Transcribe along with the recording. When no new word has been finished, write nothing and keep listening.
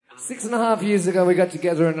6.5 years ago, we got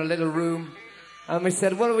together in a little room and we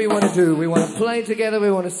said, what do we want to do? We want to play together, we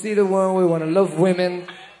want to see the world, we want to love women,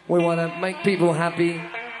 we want to make people happy.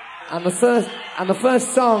 And the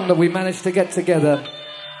first song that we managed to get together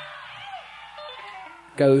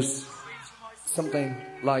goes something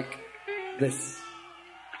like this.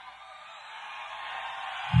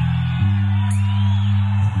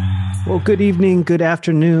 Well, good evening, good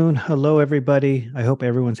afternoon. Hello, everybody. I hope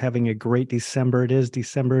everyone's having a great December. It is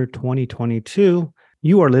December 2022.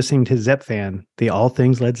 You are listening to Zepp Fan, the All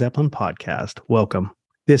Things Led Zeppelin podcast. Welcome.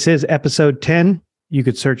 This is episode 10. You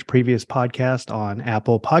could search previous podcast on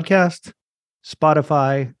Apple Podcasts,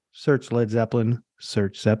 Spotify, search Led Zeppelin,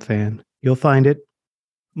 search Zepp Fan. You'll find it.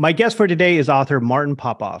 My guest for today is author Martin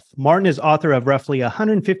Popoff. Martin is author of roughly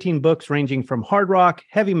 115 books ranging from hard rock,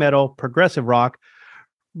 heavy metal, progressive rock,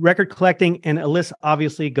 record collecting, and a list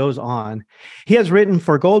obviously goes on. He has written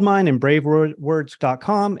for Goldmine and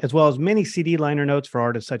BraveWords.com, as well as many CD liner notes for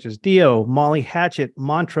artists such as Dio, Molly Hatchet,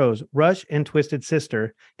 Montrose, Rush, and Twisted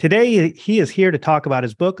Sister. Today, he is here to talk about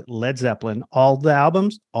his book, Led Zeppelin, all the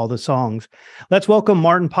albums, all the songs. Let's welcome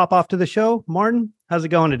Martin Popoff to the show. Martin, how's it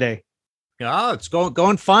going today? Oh, it's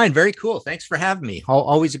going fine. Very cool. Thanks for having me.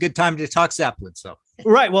 Always a good time to talk Zeppelin. So.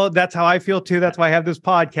 Right. Well, that's how I feel too. That's why I have this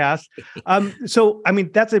podcast. So, I mean,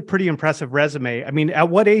 that's a pretty impressive resume. I mean, at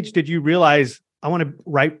what age did you realize I want to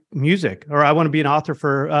write music, or I want to be an author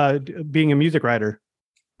for being a music writer?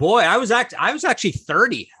 Boy, I was actually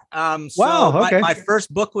 30. Wow. Okay. My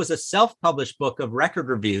first book was a self-published book of record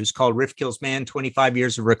reviews called Riff Kills Man, 25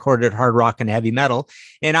 Years of Recorded Hard Rock and Heavy Metal.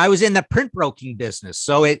 And I was in the print broking business.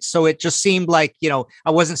 So it just seemed like,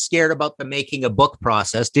 I wasn't scared about the making a book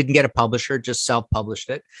process, didn't get a publisher, just self-published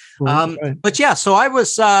it. Right. But yeah, so I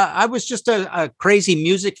was just a crazy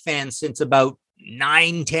music fan since about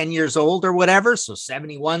 9-10 years old or whatever. So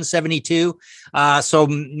 71, 72.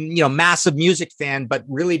 Massive music fan, but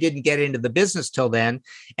really didn't get into the business till then.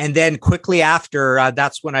 And then quickly after,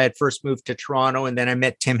 that's when I had first moved to Toronto. And then I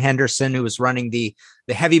met Tim Henderson, who was running the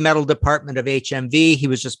heavy metal department of HMV. He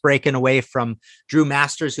was just breaking away from Drew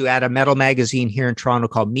Masters, who had a metal magazine here in Toronto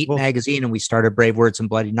called Meat Magazine. And we started Brave Words and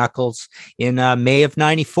Bloody Knuckles in May of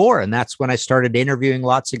 94. And that's when I started interviewing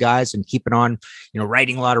lots of guys and keeping on,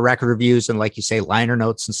 writing a lot of record reviews and, like you say, liner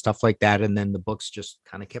notes and stuff like that. And then the books just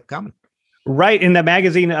kind of kept coming. Right. In the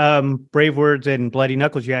magazine, Brave Words and Bloody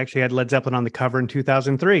Knuckles, you actually had Led Zeppelin on the cover in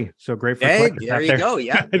 2003. So great for collectors there out you there. go.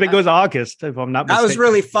 Yeah. I think it was August, if I'm not mistaken. That was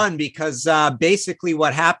really fun because basically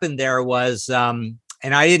what happened there was, and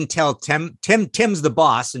I didn't tell Tim's the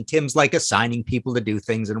boss, and Tim's like assigning people to do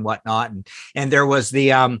things and whatnot. And there was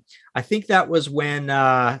the, I think that was when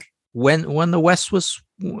the West was,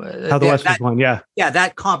 How the West was won, yeah. Yeah,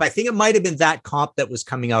 that comp. I think it might have been that comp that was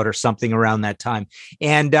coming out or something around that time.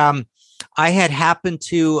 And I had happened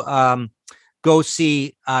to go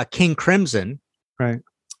see King Crimson. Right.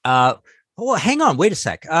 Hang on, wait a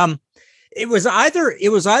sec. It was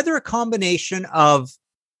either a combination of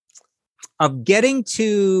getting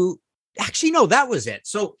to. Actually, no, that was it.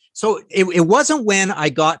 So it wasn't when I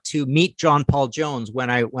got to meet John Paul Jones when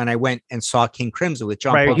I went and saw King Crimson with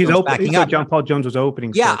John Paul Jones backing up. John Paul Jones was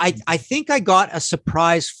opening. Yeah, I think I got a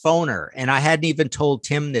surprise phoner, and I hadn't even told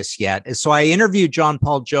Tim this yet. So I interviewed John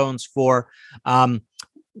Paul Jones for one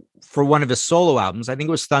of his solo albums. I think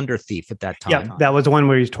it was Thunder Thief at that time. Yeah, that was the one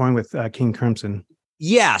where he's touring with King Crimson.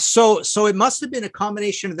 Yeah, so it must have been a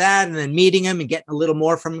combination of that, and then meeting him and getting a little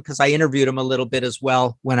more from him, because I interviewed him a little bit as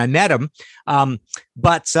well when I met him.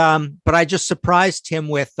 But I just surprised him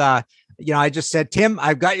with I just said, Tim,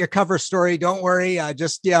 I've got your cover story. Don't worry.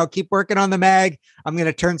 Just keep working on the mag. I'm going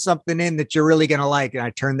to turn something in that you're really going to like. And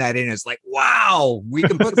I turned that in. It's like, wow, we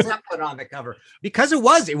can put Zeppelin on the cover, because it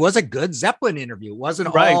was a good Zeppelin interview. It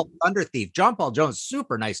wasn't all Thunder Thief. John Paul Jones,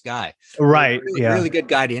 super nice guy. Right. Really good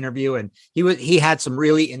guy to interview. And he had some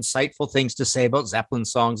really insightful things to say about Zeppelin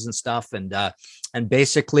songs and stuff. And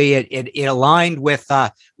basically it aligned with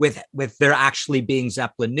there actually being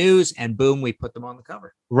Zeppelin news, and boom, we put them on the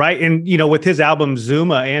cover. Right. And, with his album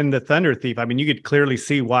Zuma and the Thunder Thief, I mean, you could clearly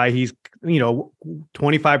see why he's,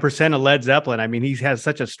 25% of Led Zeppelin. I mean, he has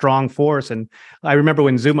such a strong force. And I remember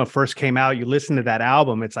when Zuma first came out, you listen to that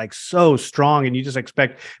album, it's like so strong, and you just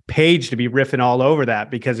expect Page to be riffing all over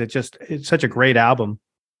that, because it's such a great album.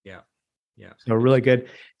 Yeah. Yeah. So really good.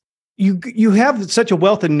 You have such a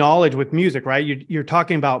wealth of knowledge with music, right? You're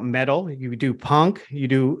talking about metal, you do punk, you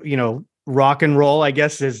do, rock and roll, I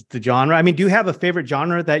guess, is the genre. I mean, do you have a favorite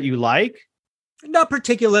genre that you like? Not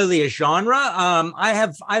particularly a genre. I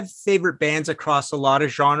have favorite bands across a lot of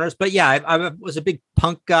genres, but yeah, I was a big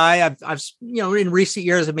punk guy. I've in recent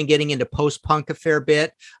years, I've been getting into post-punk a fair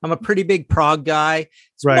bit. I'm a pretty big prog guy.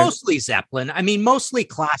 It's mostly Zeppelin. I mean, mostly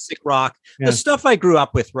classic rock, the stuff I grew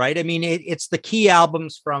up with, right? I mean, it's the key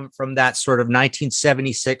albums from that sort of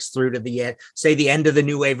 1976 through to the end of the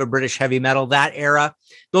new wave of British heavy metal, that era.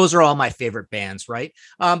 Those are all my favorite bands, right?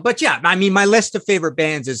 But yeah, I mean, my list of favorite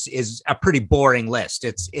bands is a pretty boring list.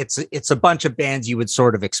 It's a bunch of bands you would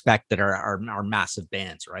sort of expect that are massive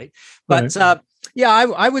bands, right? But yeah,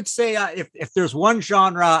 I would say if there's one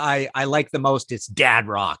genre I like the most, it's dad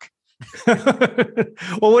rock.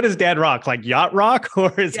 Well, what is dad rock? Like yacht rock,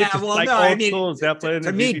 or is it just old school Zeppelin?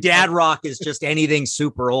 To me, dad rock is just anything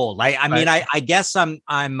super old. I mean, I guess I'm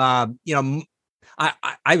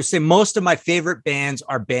I would say most of my favorite bands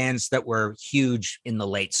are bands that were huge in the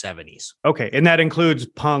late 70s. Okay. And that includes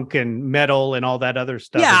punk and metal and all that other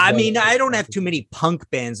stuff. Yeah. I mean, I don't have too many punk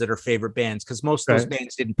bands that are favorite bands because most of those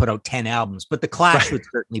bands didn't put out 10 albums, but the Clash would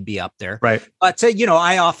certainly be up there. Right. But,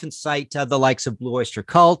 I often cite the likes of Blue Oyster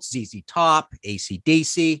Cult, ZZ Top,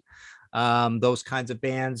 AC/DC, those kinds of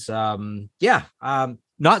bands.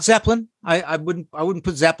 Not Zeppelin. I wouldn't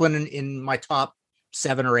put Zeppelin in my top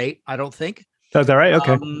 7 or 8, I don't think. Is that right?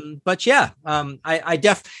 Okay. But yeah, I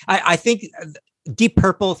think Deep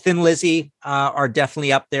Purple, Thin Lizzy are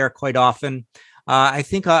definitely up there quite often. I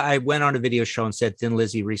think I went on a video show and said Thin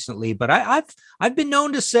Lizzy recently, but I've been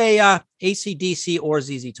known to say AC/DC or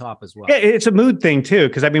ZZ Top as well. Yeah, it's a mood thing too,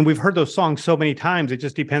 because I mean we've heard those songs so many times. It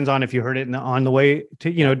just depends on if you heard it on the way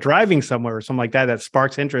to driving somewhere or something like that. That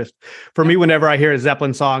sparks interest for me. Whenever I hear a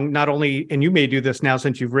Zeppelin song, not only, and you may do this now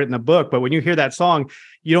since you've written a book, but when you hear that song,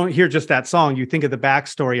 you don't hear just that song. You think of the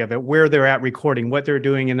backstory of it, where they're at recording, what they're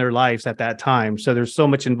doing in their lives at that time. So there's so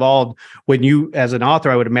much involved when you, as an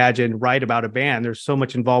author, I would imagine, write about a band. There's so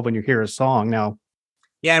much involved when you hear a song now.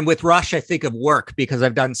 Yeah. And with Rush, I think of work because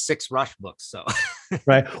I've done 6 Rush books. So,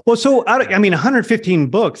 right. Well, so I mean,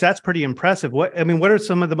 115 books, that's pretty impressive. What are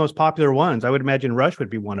some of the most popular ones? I would imagine Rush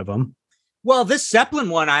would be one of them. Well, this Zeppelin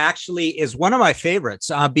one is one of my favorites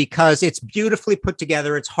because it's beautifully put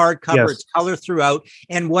together. It's hardcover, It's color throughout.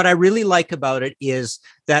 And what I really like about it is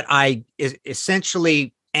that I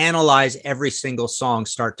essentially analyze every single song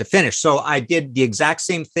start to finish. So I did the exact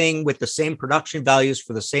same thing with the same production values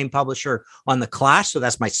for the same publisher on The Clash. So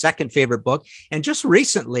that's my second favorite book. And just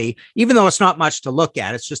recently, even though it's not much to look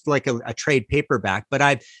at, it's just like a trade paperback, but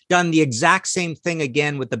I've done the exact same thing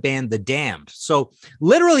again with the band The Damned. So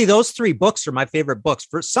literally those 3 books are my favorite books.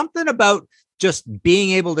 For something about just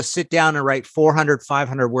being able to sit down and write 400,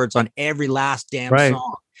 500 words on every last damn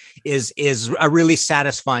song is a really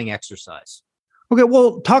satisfying exercise. Okay,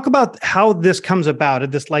 well, talk about how this comes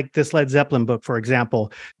about. This Led Zeppelin book, for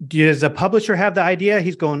example. Does a publisher have the idea?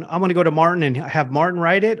 He's going, I want to go to Martin and have Martin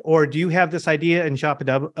write it, or do you have this idea and shop at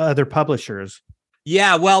other publishers?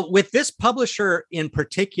 Yeah, well, with this publisher in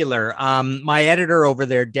particular, my editor over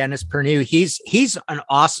there, Dennis Pernew, he's an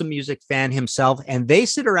awesome music fan himself, and they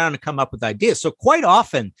sit around and come up with ideas. So quite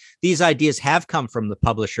often, these ideas have come from the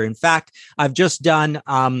publisher. In fact, I've just done.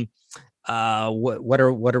 What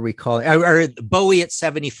are we calling Bowie at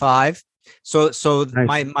 75? So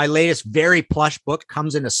nice. my latest very plush book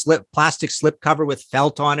comes in a plastic slip cover with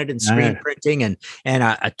felt on it and screen printing and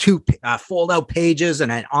a 2 fold out pages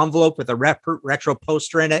and an envelope with a retro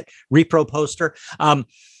poster in it, repro poster.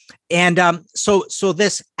 So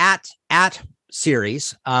this at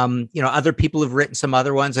series, other people have written some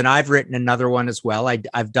other ones, and I've written another one as well.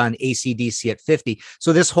 I've done AC/DC at 50.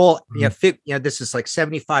 So this whole, this is like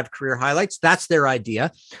 75 career highlights. That's their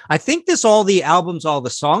idea. I think all the albums, all the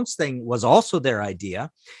songs thing was also their idea.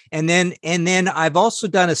 And then I've also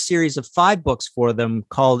done a series of 5 books for them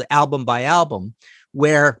called Album by Album,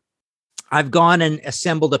 where I've gone and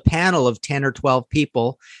assembled a panel of 10 or 12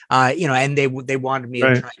 people, and they wanted me to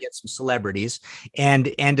try and get some celebrities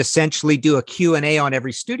and essentially do a Q&A on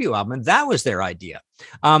every studio album. And that was their idea.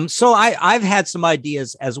 So I've had some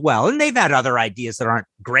ideas as well. And they've had other ideas that aren't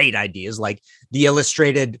great ideas, like the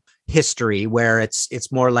illustrated history, where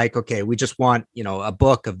it's more like, okay, we just want, a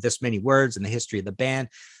book of this many words and the history of the band.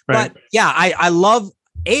 Right. But yeah, I love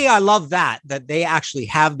that they actually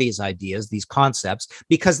have these ideas, these concepts,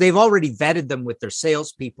 because they've already vetted them with their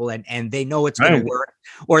salespeople and they know it's going to work,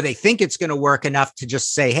 or they think it's going to work enough to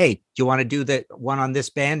just say, hey, do you want to do the one on this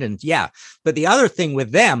band? And yeah. But the other thing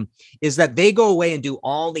with them is that they go away and do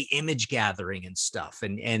all the image gathering and stuff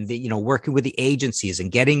and the, working with the agencies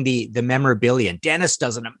and getting the memorabilia. And Dennis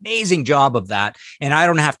does an amazing job of that. And I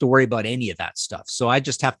don't have to worry about any of that stuff. So I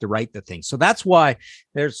just have to write the thing. So that's why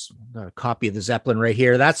there's a copy of the Zeppelin right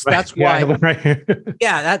here. That's why.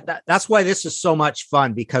 That's why this is so much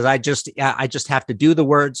fun, because I just have to do the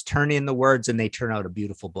words, turn in the words, and they turn out a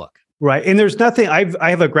beautiful book. Right. And there's nothing, I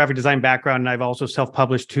have a graphic design background, and I've also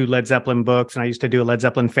self-published 2 Led Zeppelin books. And I used to do a Led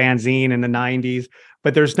Zeppelin fanzine in the 90s,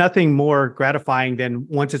 but there's nothing more gratifying than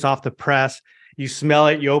once it's off the press, you smell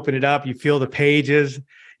it, you open it up, you feel the pages,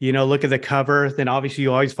 look at the cover. Then obviously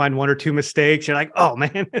you always find 1 or 2 mistakes. You're like, oh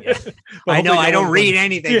man. Yeah. I know. I don't read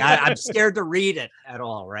anything. Yeah. I'm scared to read it at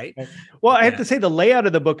all. Right. Well, I have to say the layout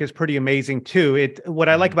of the book is pretty amazing too. What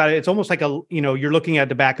I like about it, it's almost like you're looking at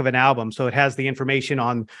the back of an album. So it has the information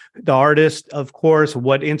on the artist, of course,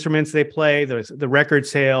 what instruments they play, the record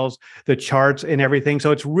sales, the charts and everything.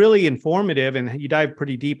 So it's really informative, and you dive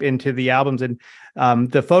pretty deep into the albums, and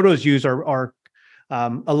the photos used are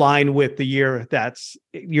align with the year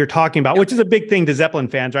you're talking about, which is a big thing to Zeppelin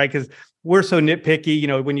fans, right? Because we're so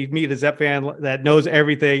nitpicky. When you meet a Zepp fan that knows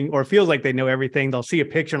everything or feels like they know everything, they'll see a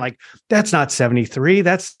picture and like, that's not 73,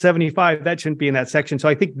 that's 75. That shouldn't be in that section. So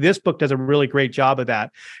I think this book does a really great job of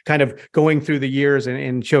that, kind of going through the years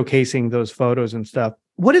and showcasing those photos and stuff.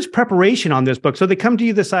 What is preparation on this book? So they come to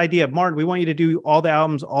you this idea of, Martin, we want you to do all the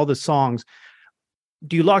albums, all the songs.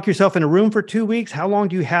 Do you lock yourself in a room for 2 weeks? How long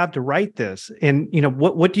do you have to write this? And,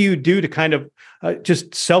 what do you do to kind of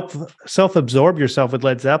just self-absorb yourself with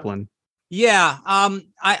Led Zeppelin? Yeah.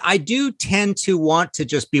 I do tend to want to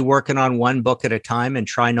just be working on one book at a time and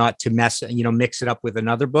try not to mix it up with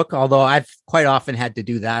another book, although I've quite often had to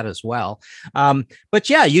do that as well. But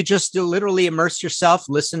yeah, you just literally immerse yourself,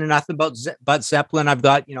 listen to nothing but Zeppelin. I've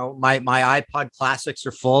got, my iPod classics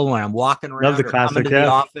are full when I'm walking around or coming to the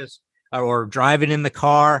office or driving in the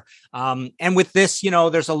car. And with this,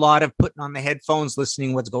 there's a lot of putting on the headphones,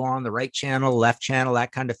 listening what's going on the right channel, left channel,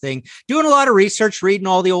 that kind of thing. Doing a lot of research, reading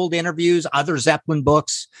all the old interviews, other Zeppelin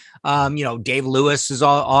books. Dave Lewis is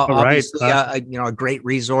obviously a great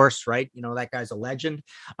resource, right? That guy's a legend.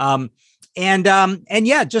 And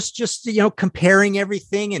yeah, just comparing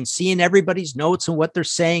everything and seeing everybody's notes and what they're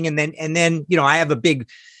saying. And then, I have a big,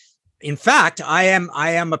 in fact, I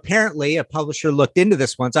am apparently, a publisher looked into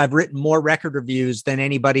this once, I've written more record reviews than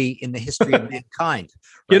anybody in the history of mankind.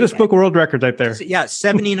 Right? Guinness Book of World Records right there. Yeah,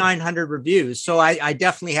 7,900 reviews. So I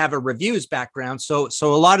definitely have a reviews background. So a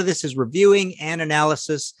lot of this is reviewing and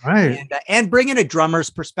analysis, right, and bringing a drummer's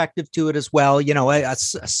perspective to it as well. A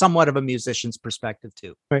somewhat of a musician's perspective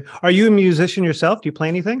too. Right. Are you a musician yourself? Do you play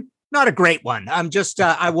anything? Not a great one. I'm just,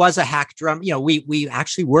 I was a hack drum. We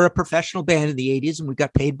actually were a professional band in the 80s and we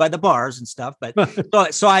got paid by the bars and stuff.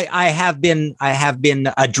 But so I have been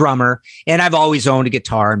a drummer, and I've always owned a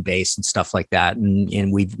guitar and bass and stuff like that.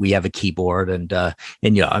 And we have a keyboard and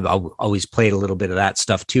I've always played a little bit of that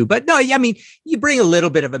stuff too. But no, I mean, you bring a little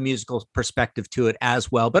bit of a musical perspective to it as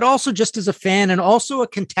well, but also just as a fan and also a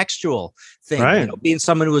contextual thing, right. Being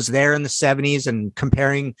someone who was there in the 70s and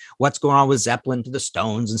comparing what's going on with Zeppelin to the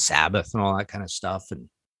Stones and Sabbath and all that kind of stuff. And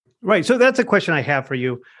right. So that's a question I have for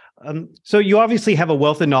you. So you obviously have a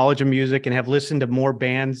wealth of knowledge of music and have listened to more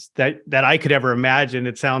bands that I could ever imagine.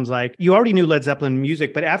 It sounds like you already knew Led Zeppelin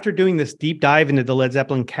music, but after doing this deep dive into the Led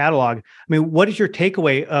Zeppelin catalog, I mean, what is your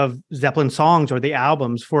takeaway of Zeppelin songs or the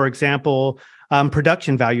albums? For example,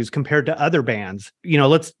 production values compared to other bands.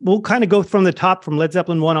 We'll kind of go from the top, from Led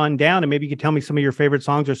Zeppelin 1 on down, and maybe you could tell me some of your favorite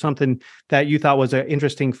songs or something that you thought was an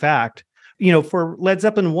interesting fact. For Led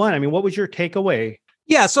Zeppelin 1, I mean, what was your takeaway?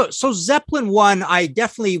 Yeah, so Zeppelin 1, I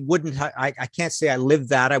definitely wouldn't. I can't say I lived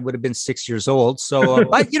that. I would have been 6 years old. So,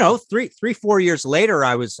 but 4 years later,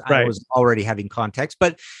 I was already having context.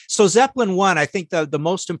 But so Zeppelin 1, I think the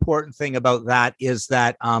most important thing about that is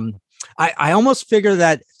that I almost figure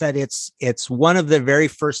that it's one of the very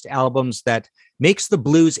first albums that makes the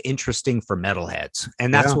blues interesting for metalheads.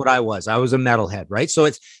 And that's what I was. I was a metalhead, right? So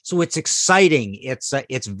it's exciting.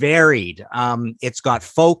 It's varied. It's got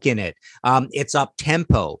folk in it. It's up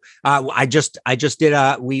tempo. I just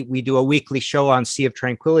did we do a weekly show on Sea of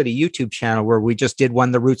Tranquility YouTube channel where we just did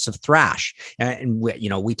one, The Roots of Thrash. And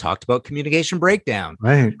we talked about communication breakdown.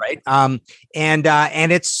 Right. And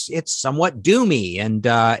it's somewhat doomy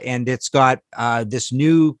and it's got this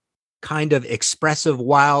new kind of expressive,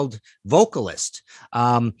 wild vocalist.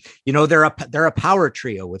 They're a power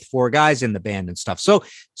trio with 4 guys in the band and stuff. So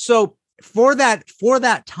for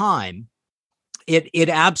that time, it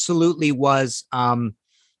absolutely was. For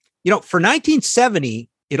 1970,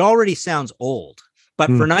 it already sounds old, but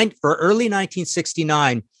for early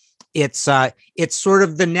 1969. It's sort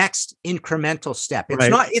of the next incremental step.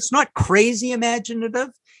 It's not crazy imaginative.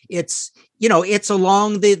 It's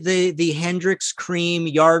along the Hendrix, Cream,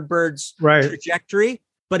 Yardbirds trajectory,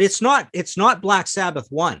 but it's not Black Sabbath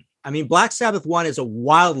 1. I mean, Black Sabbath 1 is a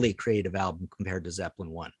wildly creative album compared to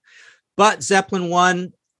Zeppelin 1, but Zeppelin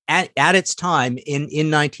 1 at its time in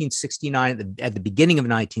 1969, at the beginning of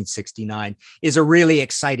 1969, is a really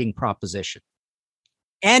exciting proposition.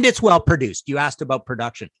 And it's well produced. You asked about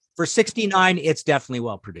production. For 69, it's definitely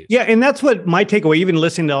well produced. Yeah, and that's what my takeaway, even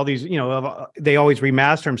listening to all these, they always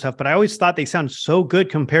remaster and stuff, but I always thought they sound so good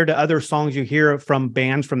compared to other songs you hear from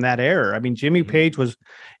bands from that era. I mean, Jimmy Page was,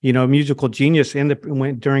 a musical genius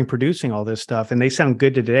during producing all this stuff, and they sound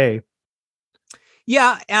good today.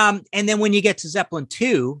 Yeah, and then when you get to Zeppelin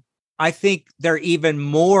 2, I think they're even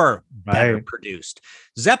more better produced.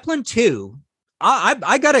 Zeppelin 2,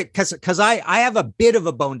 I got it because I have a bit of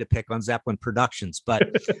a bone to pick on Zeppelin productions, but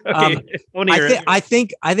I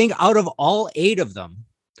think out of all 8 of them,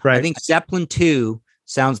 I think Zeppelin 2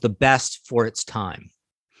 sounds the best for its time.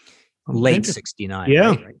 Late 69. Yeah.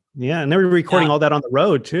 Right? Yeah. And they were recording all that on the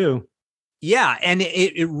road too. Yeah. And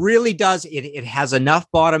it really does. It has enough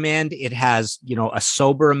bottom end. It has, a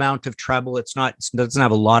sober amount of treble. It doesn't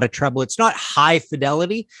have a lot of treble. It's not high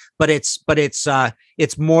fidelity, but it's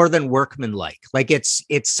more than workmanlike. Like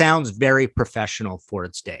it sounds very professional for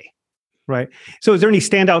its day. Right. So is there any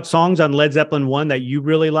standout songs on Led Zeppelin 1 that you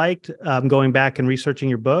really liked, going back and researching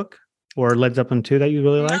your book? Or Led Zeppelin 2 that you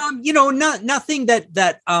really like? Nothing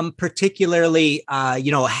that particularly,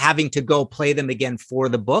 having to go play them again for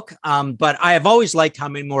the book. But I have always liked How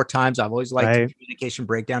Many More Times. I've always liked the Communication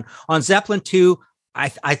Breakdown. On Zeppelin 2,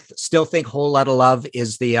 I still think Whole Lotta Love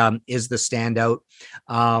is the standout.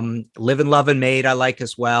 Live and Love and Made I like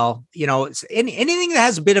as well. Anything that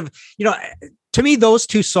has a bit of, to me, those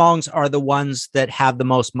 2 songs are the ones that have the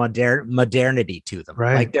most modernity to them.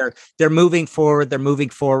 Right. Like they're moving forward. They're moving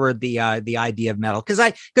forward the idea of metal. Because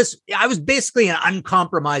I was basically an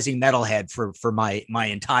uncompromising metalhead for my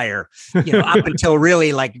entire, up until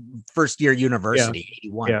really like first year university,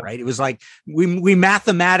 81. Right. It was like we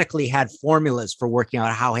mathematically had formulas for working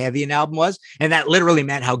out how heavy an album was, and that literally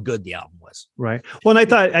meant how good the album was. Right. Well,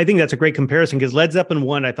 and I think that's a great comparison because Led Zeppelin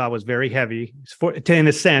 1 I thought was very heavy in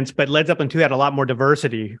a sense, but Led Zeppelin 2 had a lot more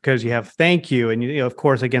diversity because you have Thank You and, of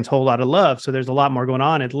course, against Whole Lotta Love. So there's a lot more going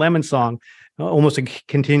on. And Lemon Song, almost a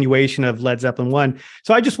continuation of Led Zeppelin 1.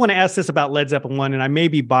 So I just want to ask this about Led Zeppelin 1, and I may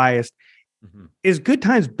be biased. Mm-hmm. Is Good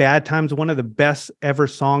Times, Bad Times one of the best ever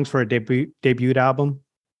songs for a debut album?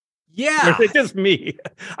 Yeah. Or is it just me?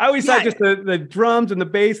 I always thought just the drums and the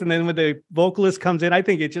bass, and then when the vocalist comes in, I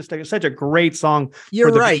think it's just such a great song.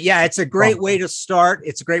 You're right. Yeah, it's a great way to start.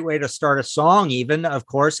 It's a great way to start a song, even, of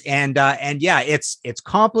course. And yeah, it's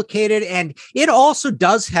complicated, and it also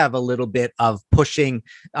does have a little bit of pushing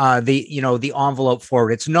the envelope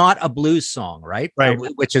forward. It's not a blues song, right?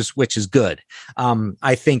 Which is good.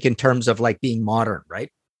 I think in terms of like being modern, right?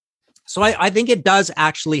 So I think it does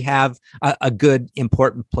actually have a good,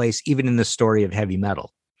 important place, even in the story of heavy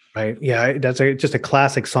metal. Right. Yeah, that's just a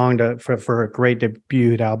classic song for a great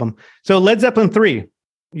debut album. So Led Zeppelin 3,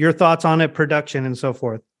 your thoughts on it, production and so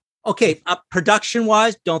forth. Okay.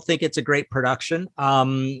 Production-wise, don't think it's a great production.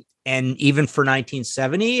 And even for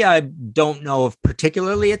 1970, I don't know if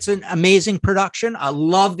particularly it's an amazing production. I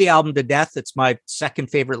love the album to death. It's my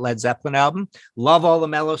second favorite Led Zeppelin album. Love all the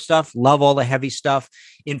mellow stuff. Love all the heavy stuff.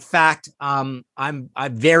 In fact, I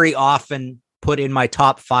very often put in my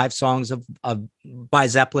top 5 songs by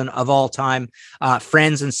Zeppelin of all time,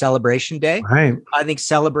 Friends and Celebration Day. Right. I think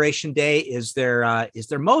Celebration Day is their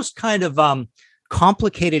most kind of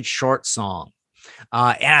complicated short song.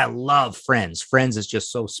 And I love Friends. Friends is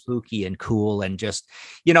just so spooky and cool. And just,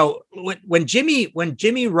 when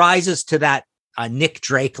Jimmy rises to that Nick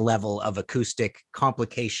Drake level of acoustic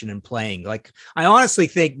complication and playing, like I honestly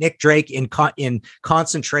think Nick Drake in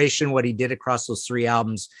Concentration, what he did across those 3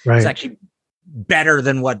 albums is actually better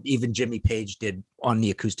than what even Jimmy Page did on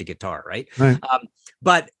the acoustic guitar. Right.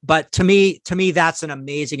 But to me, that's an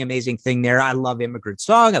amazing thing there. I love Immigrant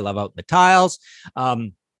Song. I love Out in the Tiles.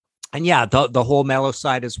 And yeah, the whole mellow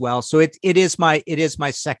side as well. So it is my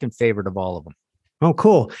second favorite of all of them. Oh,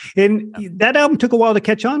 cool. And that album took a while to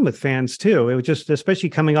catch on with fans too. It was just, especially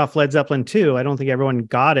coming off Led Zeppelin 2. I don't think everyone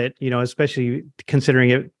got it, especially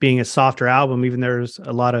considering it being a softer album, even there's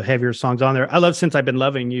a lot of heavier songs on there. I love Since I've Been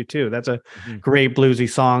Loving You too. That's a great bluesy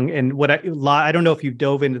song. And I don't know if you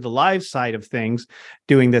dove into the live side of things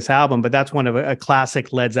doing this album, but that's one of a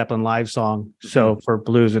classic Led Zeppelin live song. So for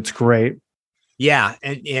blues, it's great. Yeah,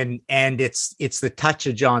 and it's the touch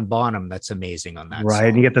of John Bonham that's amazing on that. Right, song.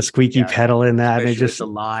 and you get the squeaky pedal in that, and it just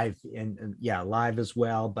live and live as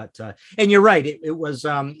well. But and you're right, it was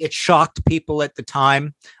it shocked people at the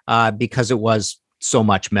time because it was so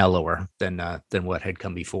much mellower than what had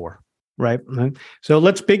come before. Right. So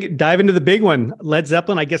let's dive into the big one. Led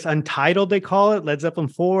Zeppelin, I guess Untitled they call it. Led Zeppelin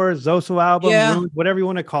 4, Zoso album, whatever you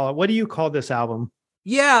want to call it. What do you call this album?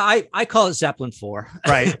 Yeah, I call it Zeppelin 4.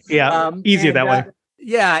 Right. Yeah. Easier that way.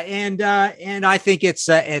 Yeah, and I think it's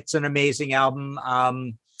an amazing album.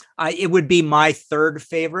 It would be my third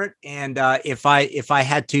favorite, and if I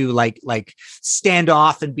had to like stand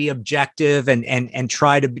off and be objective and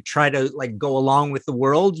try to like go along with the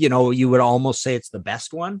world, you would almost say it's the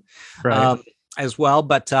best one. Right. As well,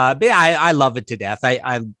 but yeah, I love it to death.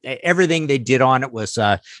 I everything they did on it was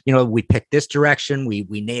we picked this direction. We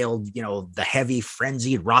nailed the heavy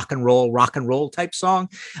frenzied rock and roll type song.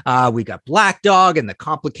 We got Black Dog and the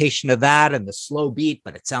complication of that and the slow beat,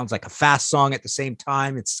 but it sounds like a fast song at the same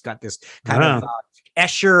time. It's got this kind of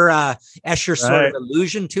Escher sort of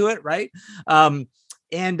illusion to it, right?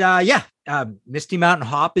 Misty Mountain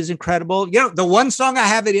Hop is incredible. The one song I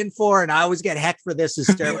have it in for, and I always get heck for this, is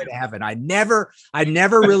Stairway to Heaven. I never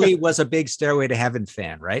really was a big Stairway to Heaven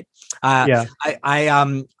fan, right? I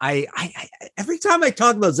every time I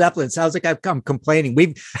talk about Zeppelin, it sounds like I'm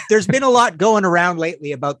complaining. There's been a lot going around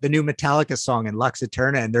lately about the new Metallica song in Lux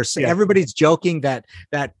Eterna, and everybody's joking that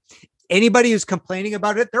anybody who's complaining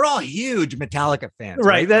about it, they're all huge Metallica fans.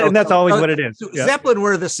 Right. And that's always what it is. Zeppelin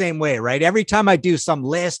were the same way, right? Every time I do some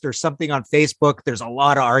list or something on Facebook, there's a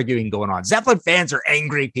lot of arguing going on. Zeppelin fans are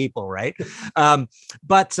angry people, right?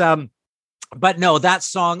 But no, that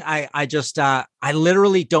song, I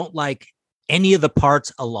literally don't like any of the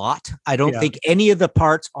parts a lot. I don't think any of the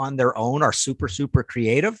parts on their own are super, super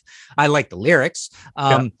creative. I like the lyrics.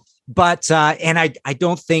 But and I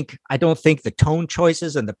don't think the tone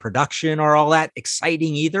choices and the production are all that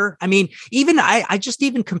exciting either. I mean, even I just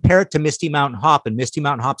even compare it to Misty Mountain Hop, and Misty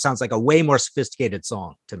Mountain Hop sounds like a way more sophisticated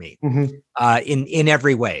song to me, in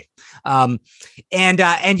every way. And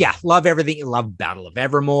yeah, love everything. Love Battle of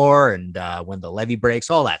Evermore and When the Levee Breaks,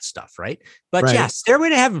 all that stuff, right? But yeah, Stairway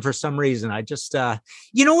to Heaven, for some reason, I just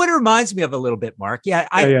you know what it reminds me of a little bit, Mark?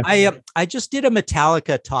 I just did a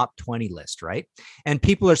Metallica top 20 list, right? And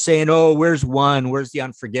people are saying, oh, where's one? Where's the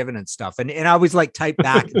Unforgiven and stuff? And I always like type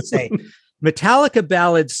back and say, Metallica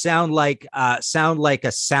ballads sound like a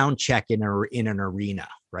sound check in an arena,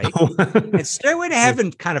 right? And Stairway to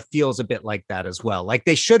Heaven kind of feels a bit like that as well. Like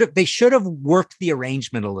they should have worked the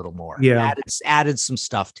arrangement a little more. Yeah, added some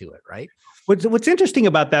stuff to it, right? What's interesting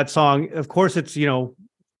about that song, of course, it's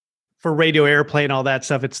for radio airplay and all that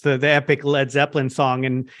stuff, it's the epic Led Zeppelin song.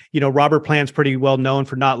 And, Robert Plant's pretty well known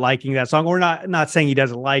for not liking that song, or not saying he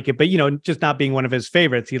doesn't like it, but, just not being one of his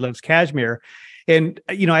favorites. He loves Kashmir. And,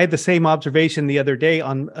 I had the same observation the other day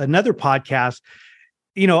on another podcast.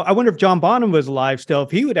 I wonder if John Bonham was alive still, if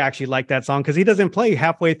he would actually like that song, because he doesn't play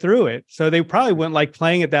halfway through it. So they probably wouldn't like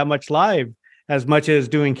playing it that much live as much as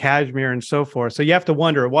doing Kashmir and so forth. So you have to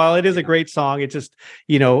wonder, while it is a great song, it just,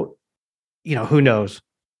 who knows?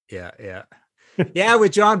 Yeah.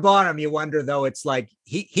 With John Bonham, you wonder though, it's like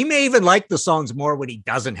he may even like the songs more when he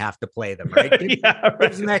doesn't have to play them, right?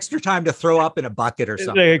 Gives him extra time to throw up in a bucket or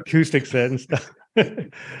something. The acoustic set and stuff.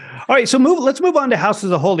 All right, so let's move on to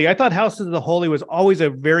Houses of Holy. I thought Houses of the Holy was always a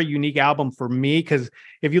very unique album for me, because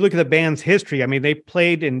if you look at the band's history, I mean, they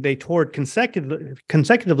played and they toured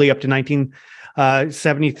consecutively up to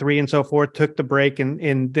 1973 and so forth, took the break,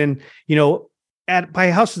 and then,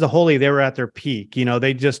 by Houses of the Holy, they were at their peak.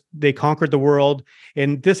 They conquered the world.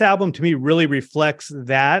 And this album to me really reflects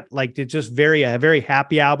that. Like, it's just a very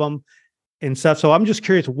happy album and stuff. So I'm just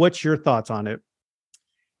curious, what's your thoughts on it?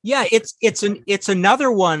 Yeah, it's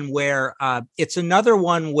another one where I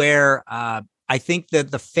think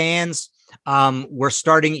that the fans were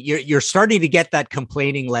starting. You're starting to get that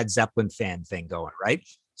complaining Led Zeppelin fan thing going, right?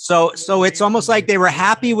 So it's almost like they were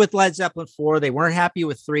happy with Led Zeppelin 4. They weren't happy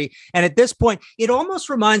with 3. And at this point, it almost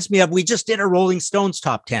reminds me of, we just did a Rolling Stones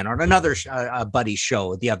top 10 on another buddy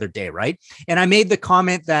show the other day, right? And I made the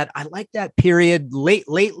comment that I like that period.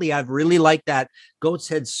 Lately, I've really liked that Goat's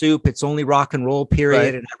Head Soup, It's Only Rock and Roll period.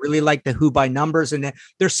 Right. And I really like the Who by Numbers. And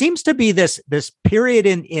there seems to be this period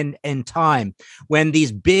in time when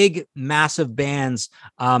these big, massive bands,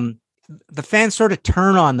 the fans sort of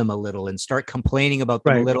turn on them a little and start complaining about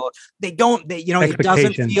them a little. It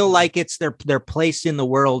doesn't feel like it's their place in the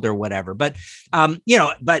world or whatever. But I'm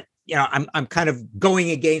kind of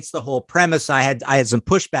going against the whole premise. I had some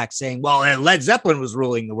pushback saying, well, Led Zeppelin was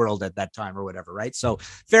ruling the world at that time or whatever, right? So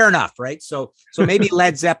fair enough, right? So maybe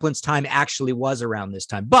Led Zeppelin's time actually was around this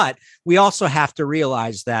time. But we also have to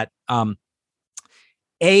realize that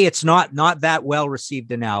it's not that well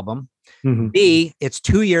received an album. Mhm. B, it's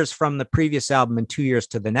 2 years from the previous album and 2 years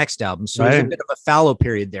to the next album. So there's a bit of a fallow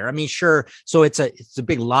period there. I mean, sure. So it's a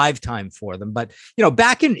big live time for them. But,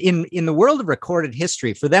 back in the world of recorded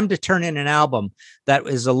history, for them to turn in an album that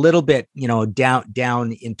is a little bit,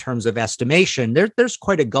 down in terms of estimation, there's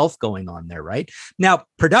quite a gulf going on there, right? Now,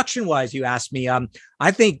 production wise, you asked me,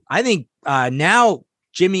 I think now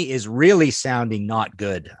Jimmy is really sounding not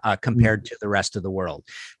good compared to the rest of the world,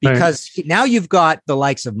 because now you've got the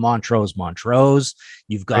likes of Montrose,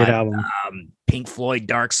 you've got Pink Floyd,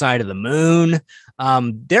 Dark Side of the Moon.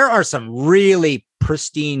 There are some really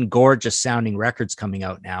pristine, gorgeous sounding records coming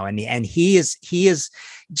out now. And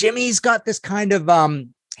Jimmy's got this kind of,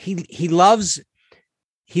 he loves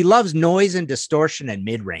noise and distortion and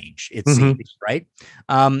mid-range, it seems, right?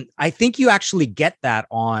 I think you actually get that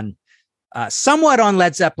on somewhat on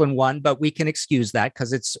Led Zeppelin 1, but we can excuse that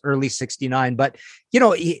because it's early 69. But,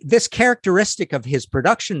 this characteristic of his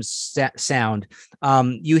production sound,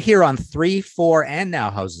 you hear on 3, 4, and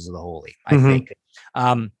now Houses of the Holy, I think,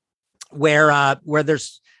 where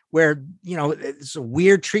there's it's a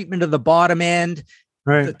weird treatment of the bottom end.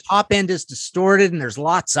 Right. The top end is distorted and there's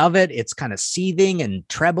lots of it. It's kind of seething and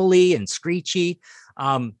trebly and screechy.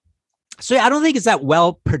 So I don't think it's that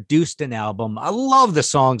well produced an album. I love the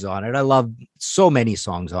songs on it. I love so many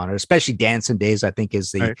songs on it, especially Dancing Days, I think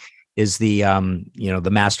is the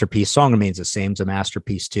masterpiece. Song Remains the Same is a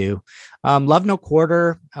masterpiece too. Love No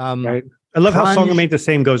Quarter. I love how Song Remains the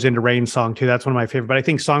Same goes into Rain Song too. That's one of my favorite, but I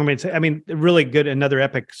think Song Remains, really good. Another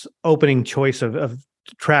epic opening choice of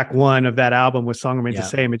track one of that album with Song Remains the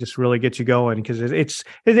Same. It just really gets you going because it's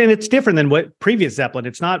different than what previous Zeppelin.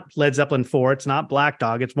 It's not Led Zeppelin 4. It's not Black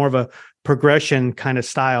Dog. It's more of a progression kind of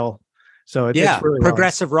style. So it's really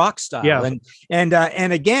progressive rock style. Yeah. And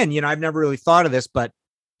again, I've never really thought of this, but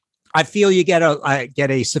I feel you get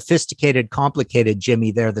a sophisticated, complicated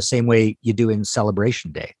Jimmy there the same way you do in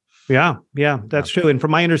Celebration Day. Yeah, that's true. And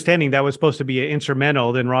from my understanding, that was supposed to be an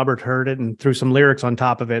instrumental. Then Robert heard it and threw some lyrics on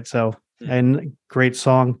top of it. So, and great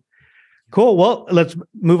song. Cool. Well, let's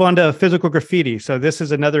move on to Physical Graffiti. So this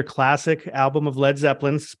is another classic album of Led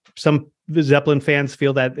Zeppelin's. Some Zeppelin fans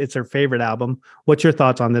feel that it's their favorite album. What's your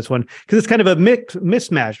thoughts on this one? Because it's kind of a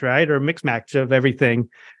mismatch, right? Or a mix match of everything.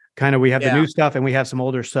 Kind of, we have the new stuff and we have some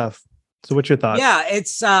older stuff. So what's your thoughts? Yeah,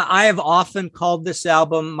 it's I have often called this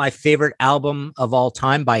album my favorite album of all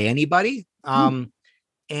time by anybody.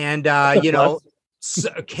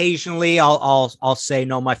 Occasionally I'll say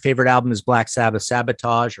no, my favorite album is Black Sabbath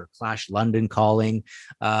Sabotage or Clash London Calling.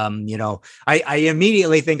 I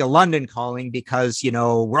immediately think of London Calling because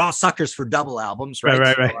we're all suckers for double albums, right?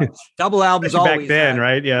 Right. So, double albums always back then,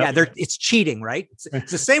 right? Yeah, it's cheating, right?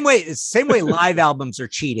 It's the same way. It's the same way live albums are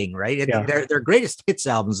cheating, right? They're greatest hits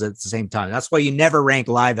albums at the same time. That's why you never rank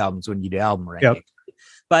live albums when you do album ranking. Yep.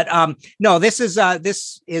 But no, this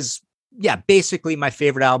is basically my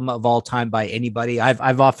favorite album of all time by anybody.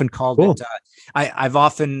 I've often called it. I've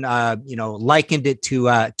often likened it to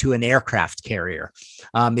an aircraft carrier.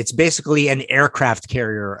 It's basically an aircraft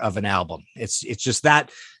carrier of an album. It's just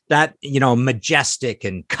that majestic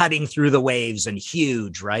and cutting through the waves and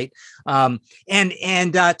huge, right? And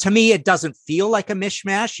to me, it doesn't feel like a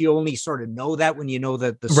mishmash. You only sort of know that when you know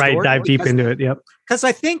the story. Right, dive deep into it. Yep. Because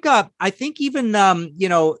I think even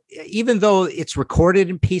even though it's recorded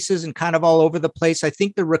in pieces and kind of all over the place, I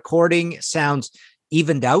think the recording sounds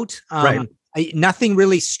evened out. Right. Nothing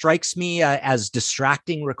really strikes me as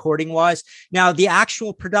distracting recording wise. Now, the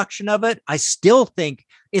actual production of it, I still think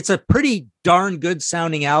it's a pretty darn good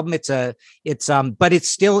sounding album. But it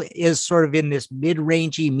still is sort of in this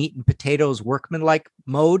mid-rangey meat and potatoes workman-like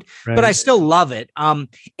mode, but I still love it.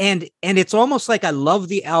 And it's almost like I love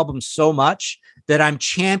the album so much that I'm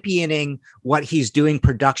championing what he's doing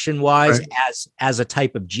production wise as a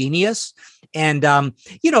type of genius. And,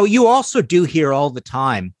 you also do hear all the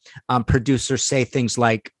time producers say things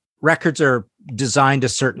like records are designed a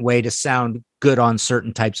certain way to sound good on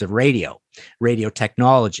certain types of radio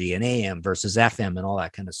technology and AM versus FM and all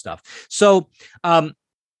that kind of stuff. So, and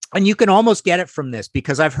you can almost get it from this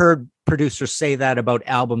because I've heard producers say that about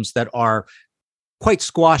albums that are quite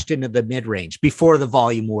squashed into the mid-range before the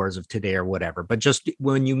volume wars of today or whatever, but just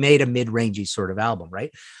when you made a mid-rangey sort of album,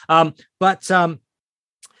 right? But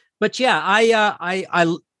yeah,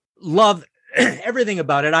 I love everything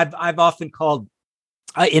about it. I've often called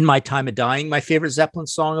In My Time of Dying my favorite Zeppelin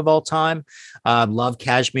song of all time. Love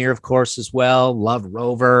Kashmir, of course, as well. Love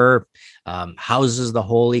Rover, Houses of the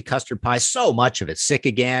Holy, Custard Pie, so much of it. Sick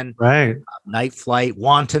Again, right? Night Flight,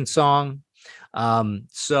 Wanton Song.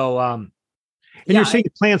 And you're seeing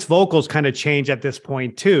Plant's vocals kind of change at this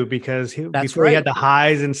point too, because before he had the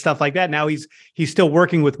highs and stuff like that. Now he's still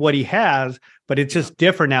working with what he has, but it's just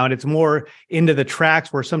different now. And it's more into the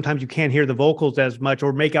tracks where sometimes you can't hear the vocals as much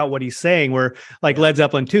or make out what he's saying, where like Led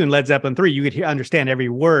Zeppelin 2 and Led Zeppelin 3, you could understand every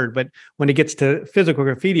word. But when it gets to Physical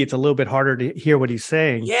Graffiti, it's a little bit harder to hear what he's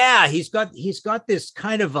saying. Yeah, he's got this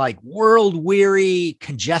kind of like world weary,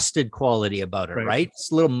 congested quality about it, right?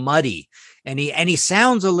 It's a little muddy. And he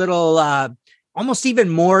sounds a little almost even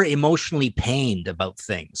more emotionally pained about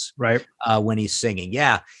things, right? When he's singing.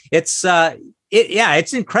 Yeah, it's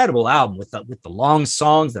it's an incredible album with the long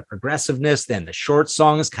songs, the progressiveness, then the short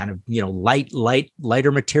songs, kind of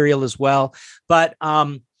lighter material as well. But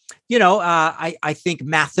I think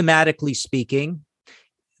mathematically speaking,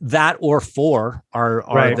 that or four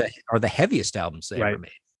are the heaviest albums they ever made.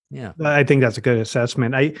 Yeah, I think that's a good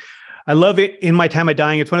assessment. I love it. In My Time of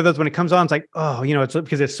Dying, it's one of those when it comes on, it's like, oh, it's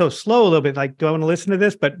because it's so slow a little bit. Like, do I want to listen to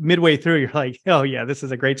this? But midway through, you're like, oh yeah, this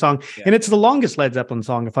is a great song, and it's the longest Led Zeppelin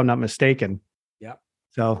song, if I'm not mistaken. Yeah.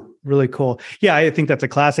 So really cool. Yeah, I think that's a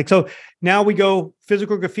classic. So now we go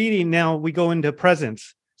Physical Graffiti. Now we go into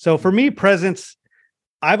Presence. So for me, Presence,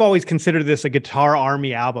 I've always considered this a Guitar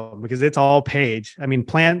Army album because it's all Page. I mean,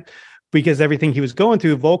 Plant, because everything he was going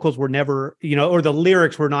through, vocals were never, or the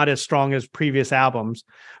lyrics were not as strong as previous albums.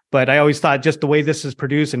 But I always thought just the way this is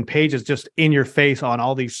produced and Page is just in your face on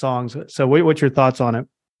all these songs. So what's your thoughts on it?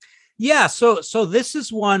 Yeah. So this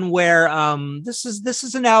is one where this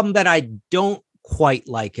is an album that I don't quite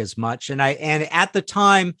like as much. And at the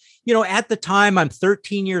time, I'm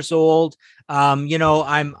 13 years old. I'm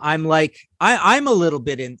a little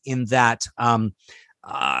bit in that,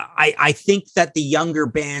 I think that the younger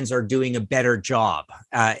bands are doing a better job,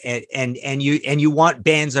 and you want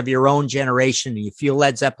bands of your own generation, and you feel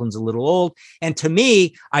Led Zeppelin's a little old. And to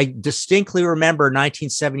me, I distinctly remember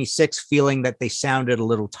 1976 feeling that they sounded a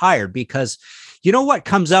little tired, because what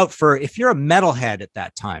comes out for, if you're a metalhead at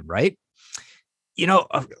that time, right?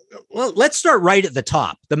 Well, let's start right at the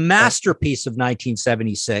top. The masterpiece of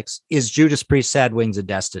 1976 is Judas Priest's Sad Wings of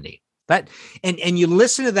Destiny. And you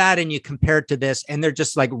listen to that and you compare it to this, and they're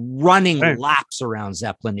just like running laps around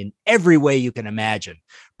Zeppelin in every way you can imagine.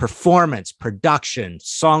 Performance, production,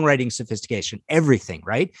 songwriting, sophistication, everything,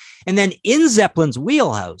 right? And then in Zeppelin's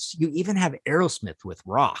wheelhouse, you even have Aerosmith with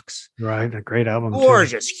Rocks. Right, a great album.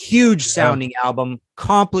 Gorgeous, huge sounding album,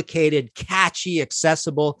 complicated, catchy,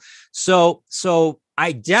 accessible. So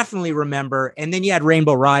I definitely remember, and then you had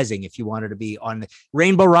Rainbow Rising. If you wanted to be on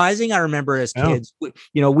Rainbow Rising, I remember as kids,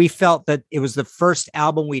 we felt that it was the first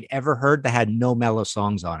album we'd ever heard that had no mellow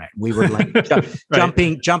songs on it. We were like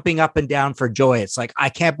jumping up and down for joy. It's like, I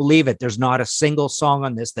can't believe it. There's not a single song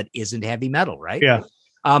on this that isn't heavy metal, right? Yeah.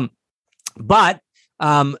 But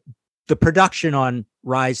the production on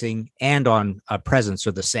Rising and on Presence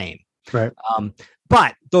are the same. Right.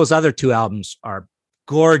 But those other two albums are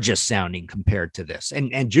gorgeous sounding compared to this.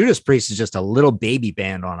 And Judas Priest is just a little baby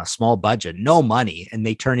band on a small budget, no money, and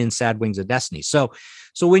they turn in Sad Wings of Destiny. So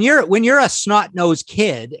when you're a snot-nosed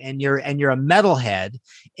kid and you're a metalhead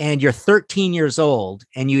and you're 13 years old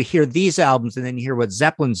and you hear these albums and then you hear what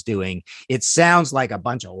Zeppelin's doing, it sounds like a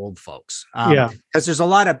bunch of old folks. Because there's a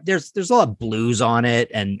lot of blues on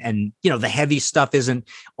it, and the heavy stuff isn't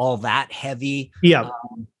all that heavy. Yeah.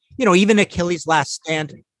 Even Achilles' Last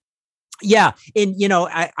Stand. Yeah. And,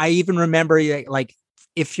 I even remember, like,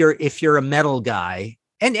 if you're a metal guy,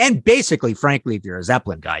 and basically, frankly, if you're a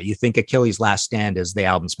Zeppelin guy, you think Achilles' Last Stand is the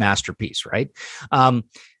album's masterpiece, right?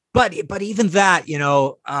 But even that,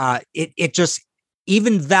 it just,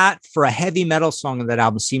 even that for a heavy metal song in that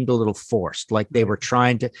album seemed a little forced. Like they were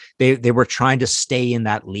trying to stay in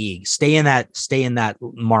that league, stay in that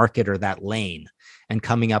market or that lane, and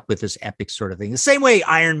coming up with this epic sort of thing. The same way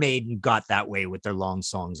Iron Maiden got that way with their long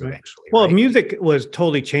songs eventually. Well, music was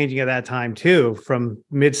totally changing at that time too, from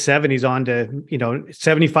mid 70s on to,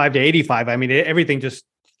 75 to 85. I mean, everything just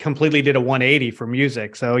completely did a 180 for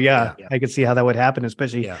music. So yeah. I could see how that would happen,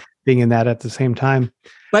 especially being in that at the same time.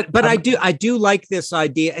 But I do like this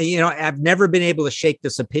idea. I've never been able to shake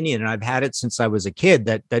this opinion, and I've had it since I was a kid,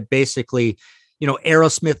 that basically,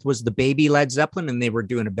 Aerosmith was the baby Led Zeppelin and they were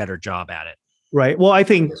doing a better job at it. Right. Well, I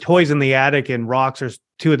think Toys in the Attic and Rocks are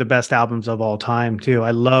two of the best albums of all time, too.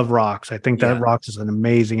 I love Rocks. I think that Rocks is an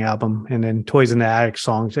amazing album. And then Toys in the Attic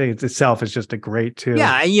songs itself is just a great, too.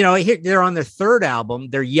 Yeah. And, they're on their third album.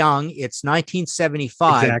 They're young. It's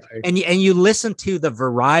 1975. Exactly. And you listen to the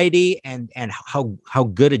variety and how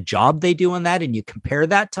good a job they do on that. And you compare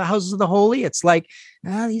that to Houses of the Holy. It's like,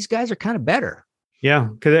 these guys are kind of better. Yeah.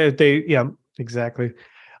 Because exactly.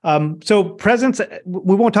 So Presence,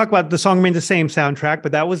 we won't talk about the Song Remains the Same soundtrack,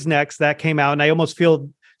 but that was next. That came out, and I almost feel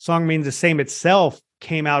Song Remains the Same itself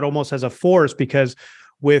came out almost as a force, because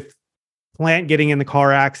with Plant getting in the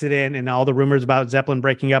car accident and all the rumors about Zeppelin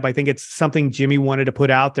breaking up, I think it's something Jimmy wanted to put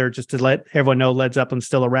out there just to let everyone know Led Zeppelin's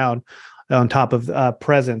still around, on top of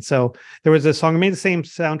Presence. So there was a Song Remains the Same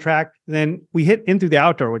soundtrack. Then we hit In Through the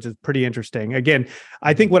Outdoor, which is pretty interesting. Again,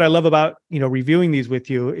 I think what I love about, reviewing these with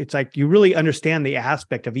you, it's like you really understand the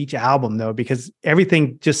aspect of each album, though, because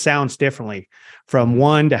everything just sounds differently from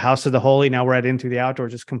one to House of the Holy. Now we're at In Through the Outdoor,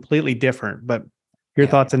 just completely different. But your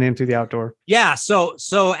thoughts on In Through the Outdoor? Yeah. So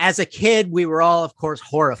as a kid, we were all, of course,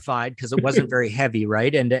 horrified because it wasn't very heavy.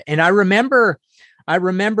 Right. And I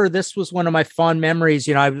remember this was one of my fond memories.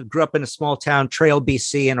 I grew up in a small town, Trail,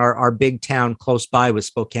 BC, and our big town close by was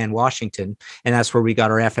Spokane, Washington. And that's where we got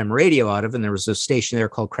our FM radio out of. And there was a station there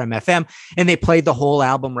called Creme FM, and they played the whole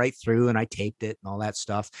album right through, and I taped it and all that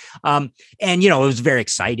stuff. And, it was very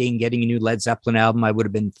exciting getting a new Led Zeppelin album. I would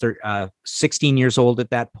have been 16 years old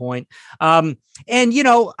at that point.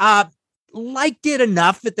 Liked it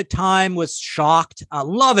enough at the time, was shocked,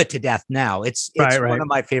 love it to death now. It's right. One of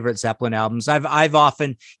my favorite Zeppelin albums. I've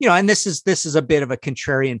often, and this is a bit of a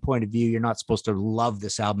contrarian point of view. You're not supposed to love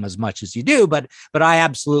this album as much as you do, but I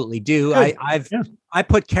absolutely do. I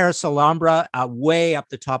put Carousel Alhambra way up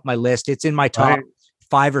the top of my list. It's in my top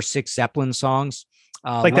 5 or 6 Zeppelin songs.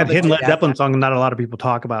 Like that hidden Led Zeppelin song not a lot of people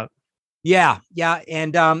talk about. Yeah.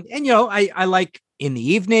 And I like In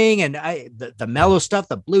the Evening, and the mellow stuff,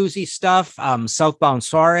 the bluesy stuff, Southbound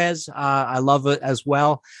Suarez, I love it as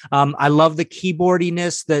well. I love the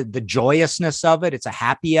keyboardiness, the joyousness of it. It's a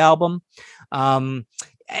happy album. And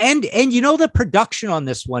the production on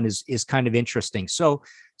this one is kind of interesting. So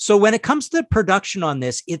when it comes to the production on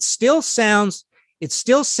this, it still sounds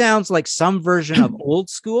like some version of Old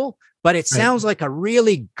School, but it sounds like a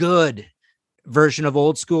really good version of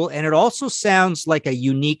Old School, and it also sounds like a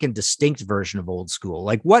unique and distinct version of Old School.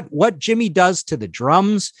 Like what Jimmy does to the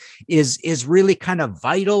drums is really kind of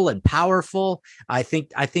vital and powerful. I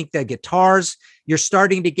think the guitars, you're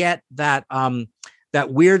starting to get that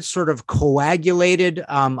weird sort of coagulated,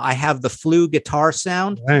 I have the Flu guitar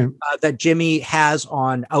sound that Jimmy has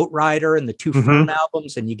on Outrider and the 2 Firm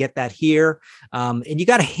albums, and you get that here. And you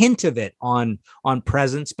got a hint of it on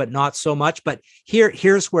Presence, but not so much. But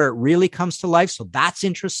here's where it really comes to life. So that's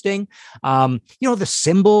interesting. The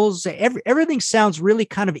cymbals, everything sounds really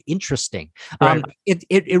kind of interesting.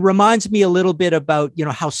 It reminds me a little bit about,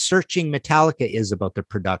 how searching Metallica is about their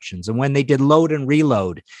productions. And when they did Load and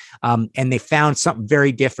Reload, and they found something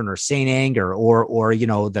very different, or Saint Anger, or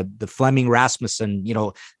the Fleming Rasmussen,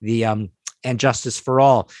 the And Justice for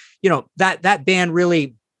All, that band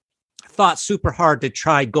really thought super hard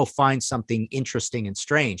to go find something interesting and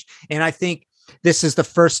strange. And I think this is the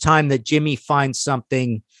first time that Jimmy finds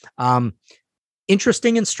something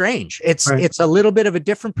interesting and strange. It's a little bit of a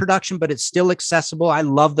different production, but it's still accessible. I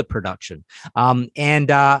love the production.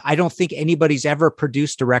 And I don't think anybody's ever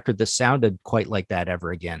produced a record that sounded quite like that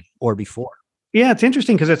ever again or before. Yeah, it's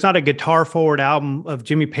interesting because it's not a guitar forward album of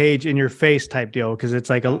Jimmy Page in your face type deal, because it's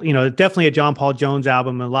like definitely a John Paul Jones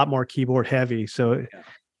album, a lot more keyboard heavy. So it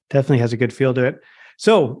definitely has a good feel to it.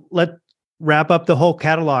 So let's wrap up the whole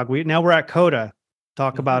catalog. Now we're at Coda.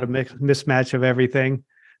 Talk about a mismatch of everything.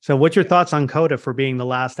 So what's your thoughts on Coda for being the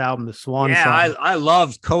last album, the swan song? I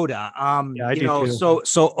loved Coda. I do too.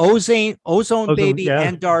 So Ozone Baby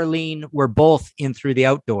and Darlene were both In Through the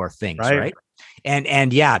Outdoor things, right? And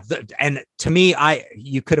and to me,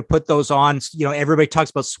 you could have put those on. Everybody talks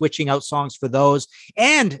about switching out songs for those,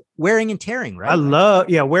 and Wearing and Tearing, right? I love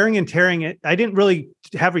Wearing and Tearing. I didn't really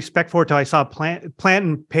have respect for it till I saw Plant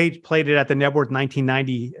and Page played it at the Nebworth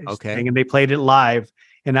 1990 thing, and they played it live.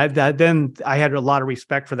 And then I had a lot of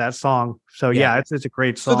respect for that song. So it's a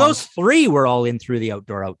great song. So those 3 were all In Through the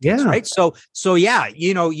Outdoor outtakes, right? So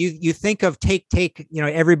you think of take,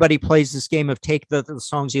 everybody plays this game of take the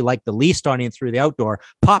songs you like the least on In Through the Outdoor,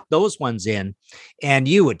 pop those ones in, and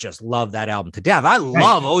you would just love that album to death. I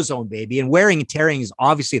love Ozone Baby, and Wearing and Tearing is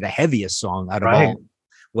obviously the heaviest song out of all.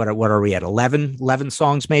 What are we at? 11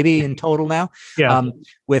 songs maybe in total now.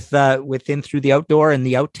 With In Through the Outdoor and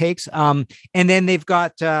the outtakes. And then they've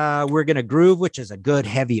got We're Gonna Groove, which is a good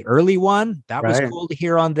heavy early one. That was cool to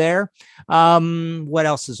hear on there. What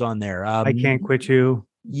else is on there? I Can't Quit You.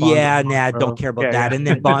 Don't care about that. And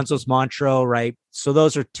then Bonzo's Montreux, right? So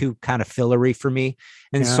those are 2 kind of fillery for me.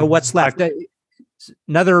 And so what's left?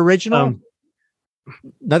 Another original,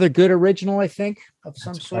 another good original, I think, of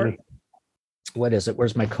some sort. Funny. What is it?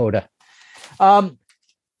 Where's my Coda? Because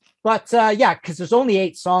there's only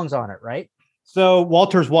 8 songs on it, right? So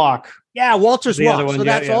Walter's Walk Yeah, Walter's The other Walk. one, So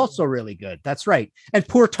yeah, that's yeah. also really good. That's right. And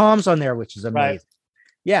Poor Tom's on there, which is amazing. Right.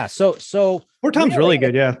 Yeah. So Poor Tom's really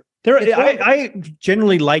good. Yeah. There, it's really I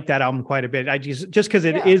generally like that album quite a bit. I just because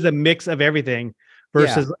it is a mix of everything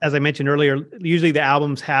versus, as I mentioned earlier, usually the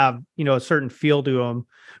albums have, a certain feel to them,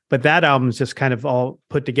 but that album's just kind of all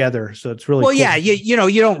put together. So it's really well, cool. yeah,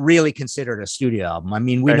 you don't really consider it a studio album. I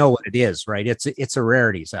mean, we know what it is, right? It's a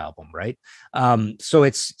rarities album, right? So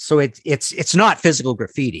it's not Physical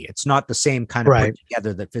Graffiti. It's not the same kind of put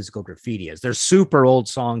together that Physical Graffiti is. There's super old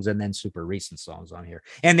songs and then super recent songs on here,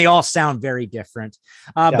 and they all sound very different.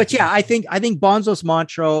 But yeah, I think Bonzo's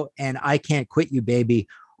Montreux and I Can't Quit You Baby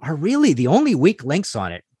are really the only weak links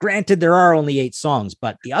on it. Granted, there are only 8 songs,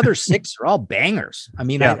 but the other 6 are all bangers. I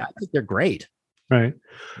mean, I think they're great. Right.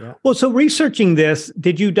 Yeah. Well, so researching this,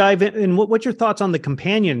 did you dive in? And what's your thoughts on the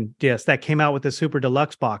companion disc that came out with the Super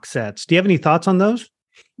Deluxe box sets? Do you have any thoughts on those?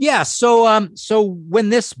 Yeah. So when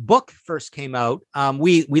this book first came out,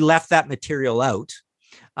 we left that material out.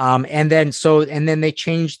 And then they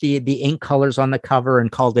changed the ink colors on the cover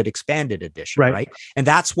and called it expanded edition, right? And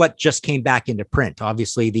that's what just came back into print.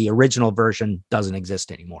 Obviously, the original version doesn't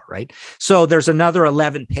exist anymore, right? So there's another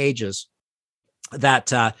 11 pages that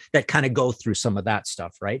kind of go through some of that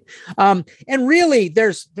stuff, right? And really,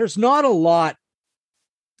 there's not a lot.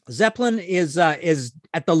 Zeppelin is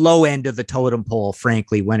at the low end of the totem pole,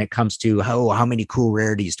 frankly, when it comes to how many cool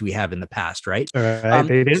rarities do we have in the past, right?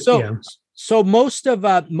 So most of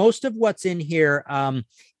what's in here,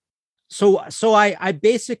 so I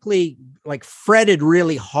basically like fretted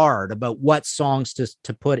really hard about what songs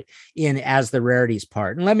to put in as the rarities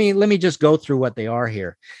part. And let me just go through what they are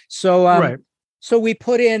here. So so we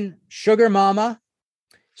put in Sugar Mama.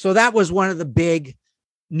 So that was one of the big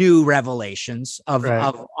new revelations of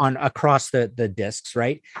on across the discs,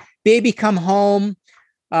 right? Baby Come Home.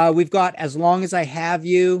 We've got As Long as I Have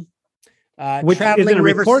You. Which Traveling isn't a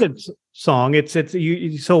Rivers. recorded song. It's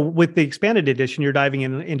you. So with the expanded edition, you're diving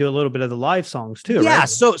into a little bit of the live songs too, yeah, right?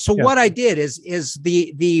 So what I did is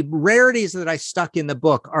the rarities that I stuck in the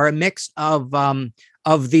book are a mix of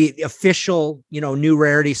the official, new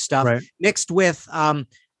rarity stuff mixed with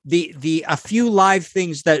the a few live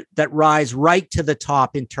things that rise right to the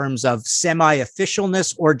top in terms of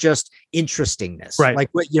semi-officialness or just interestingness. Like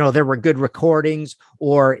there were good recordings,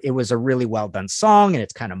 or it was a really well done song and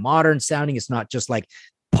it's kind of modern sounding. It's not just like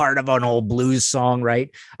part of an old blues song, right?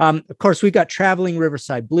 Of course, we got Traveling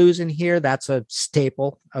Riverside Blues in here. That's a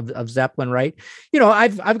staple of Zeppelin, right?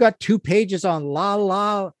 I've got 2 pages on La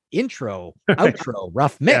La intro, outro,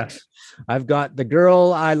 rough mix. I've got The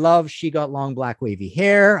Girl I Love, She Got Long Black Wavy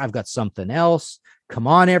Hair. I've got Something Else. Come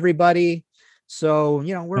On Everybody. So,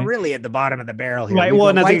 we're really at the bottom of the barrel here. Right.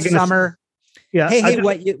 Well, White Summer. Yeah. Hey,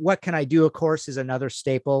 what can I do? Of course, is another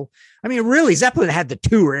staple. I mean, really, Zeppelin had the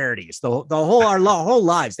 2 rarities. Our whole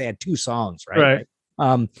lives, they had 2 songs, right?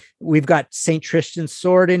 We've got St. Tristan's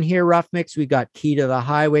Sword in here, rough mix. We got Key to the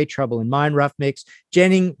Highway, Trouble in Mind, rough mix.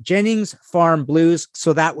 Jennings Farm Blues.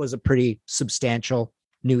 So that was a pretty substantial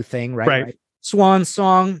new thing, right? Swan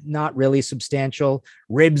Song, not really substantial.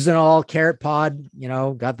 Ribs and All, Carrot Pod,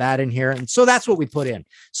 got that in here. And so that's what we put in.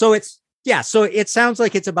 So so it sounds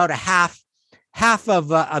like it's about a half of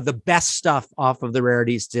the best stuff off of the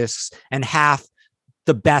rarities discs and half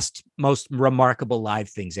the best, most remarkable live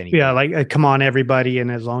things anyway. Yeah, like Come On Everybody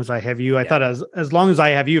and As Long as I Have You. I thought as Long as I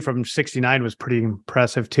Have You from '69 was pretty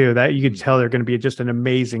impressive too. That you could tell they're going to be just an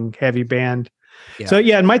amazing heavy band. So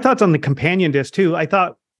and my thoughts on the companion disc too. I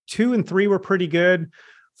thought 2 and 3 were pretty good.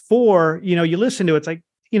 4, you listen to it, it's like,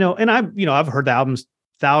 and I've heard the albums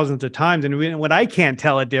thousands of times, and when I can't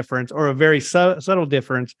tell a difference or a very subtle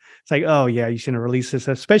difference, it's like, oh yeah, you shouldn't have released this.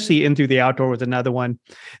 Especially In Through the Outdoor was another one.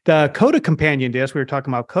 The Coda companion disc, we were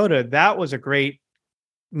talking about Coda, that was a great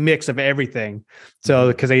mix of everything. So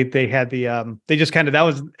because they had the they just kind of, that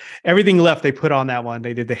was everything left they put on that one.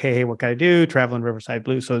 They did the Hey What Can I Do, Traveling Riverside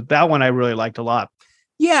Blues. So that one I really liked a lot.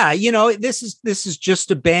 Yeah, this is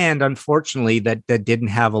just a band, unfortunately, that didn't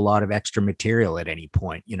have a lot of extra material at any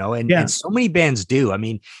point, and so many bands do. I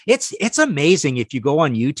mean, it's amazing if you go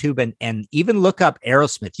on YouTube and even look up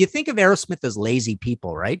Aerosmith. You think of Aerosmith as lazy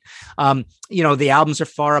people, right? The albums are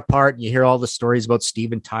far apart. And you hear all the stories about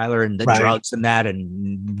Steven Tyler and the drugs and that,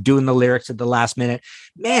 and doing the lyrics at the last minute.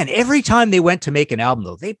 Man, every time they went to make an album,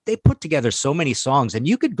 though, they put together so many songs, and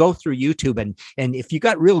you could go through YouTube and if you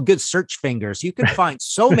got real good search fingers, you could find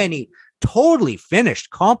so many totally finished,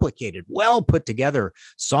 complicated, well put together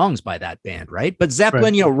songs by that band, right? But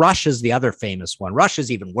Zeppelin, Rush is the other famous one. Rush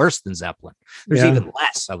is even worse than Zeppelin. There's even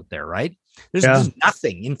less out there, right? There's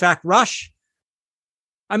nothing. In fact, Rush,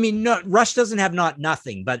 I mean, no, Rush doesn't have Not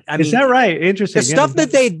Nothing, but I mean, is that right? Interesting. the stuff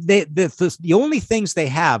that the only things they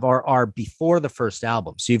have are before the first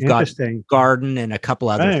album. So you've got Garden and a couple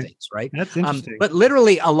other things, right? That's interesting. But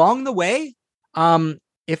literally along the way,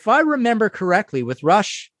 if I remember correctly, with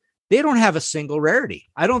Rush, they don't have a single rarity.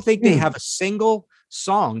 I don't think they have a single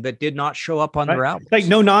song that did not show up on their album. Like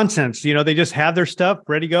no nonsense. You know, they just have their stuff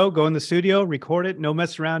ready to go in the studio, record it, no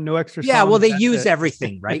mess around, no extra songs. Yeah, well, they use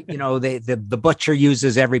everything, right? You know, the butcher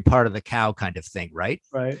uses every part of the cow kind of thing, right?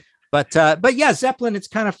 Right. But yeah, Zeppelin, it's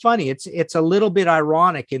kind of funny. It's a little bit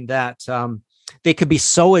ironic in that they could be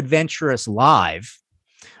so adventurous live,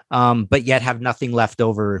 but yet have nothing left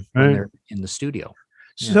over when they're in the studio.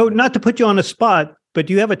 So not to put you on a spot, but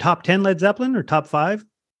do you have a top 10 Led Zeppelin or top 5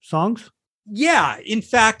 songs? Yeah. In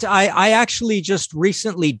fact, I actually just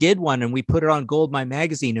recently did one and we put it on Gold My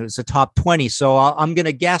Magazine. It was a top 20. So I'm going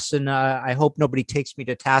to guess, and I hope nobody takes me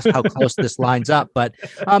to task how close this lines up. But,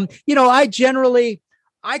 you know, I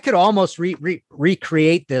could almost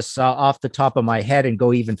recreate this off the top of my head and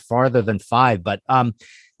go even farther than 5. But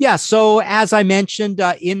yeah, so as I mentioned,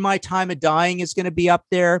 In My Time of Dying is going to be up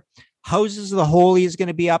there. Houses of the Holy is going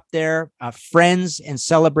to be up there. Friends and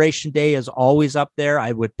Celebration Day is always up there.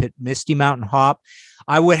 I would put Misty Mountain Hop.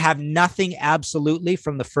 I would have Nothing absolutely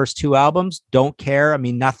from the first 2 albums. Don't care. I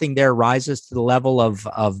mean, nothing there rises to the level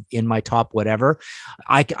of In My Top whatever.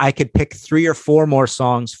 I could pick 3 or 4 more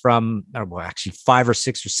songs from, well, actually 5 or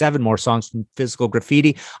 6 or 7 more songs from Physical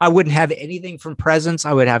Graffiti. I wouldn't have anything from Presence.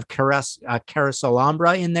 I would have Carousel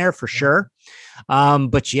Alhambra in there for sure.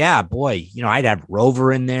 But yeah, boy, you know, I'd have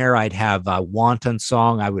Rover in there. I'd have Wanton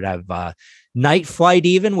Song. I would have Night Flight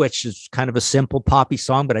even, which is kind of a simple poppy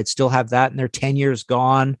song, but I'd still have that in there. 10 Years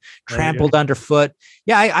Gone, Trampled Underfoot.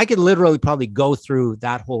 Yeah, I could literally probably go through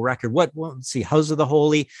that whole record. Let's see, House of the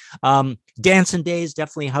Holy, Dancing Days,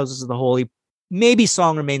 definitely Houses of the Holy. Maybe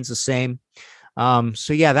Song Remains the Same.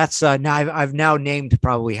 So yeah, that's now I've now named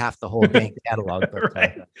probably half the whole bank catalog.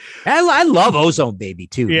 But I love Ozone Baby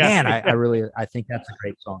too. Yeah. Man, I think that's a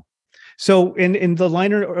great song. So in the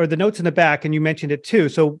liner or the notes in the back, and you mentioned it too.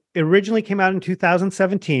 So it originally came out in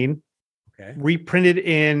 2017, reprinted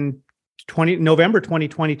in November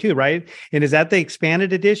 2022, right? And is that the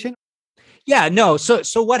expanded edition? Yeah, no. So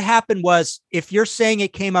what happened was, if you're saying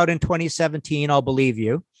it came out in 2017, I'll believe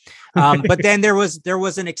you. But then there was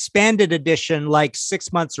an expanded edition like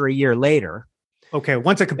 6 months or a year later. Okay,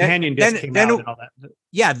 once a companion disc came out and all that.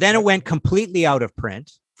 Yeah, then it went completely out of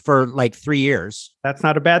print for like 3 years. That's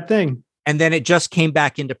not a bad thing. And then it just came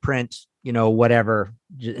back into print, you know, whatever,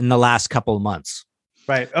 in the last couple of months.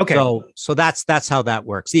 Right. Okay. So that's how that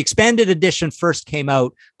works. The expanded edition first came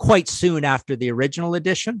out quite soon after the original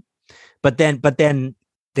edition, but then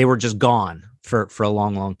they were just gone for a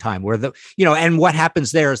long, long time. Where and what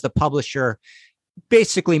happens there is the publisher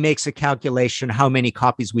basically makes a calculation how many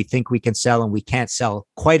copies we think we can sell, and we can't sell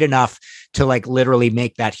quite enough to like literally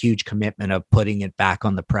make that huge commitment of putting it back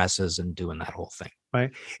on the presses and doing that whole thing.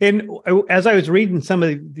 Right. And as I was reading some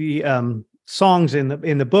of the songs in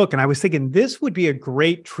the book, and I was thinking this would be a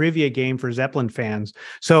great trivia game for Zeppelin fans.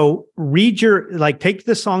 So take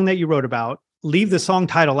the song that you wrote about, leave the song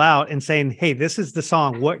title out and saying, hey, this is the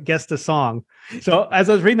song. Guess the song. So as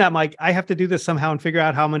I was reading that, I'm like, I have to do this somehow and figure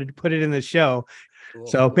out how I'm going to put it in the show. Cool.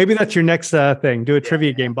 So maybe that's your next thing. Do a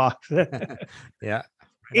trivia game box. Yeah.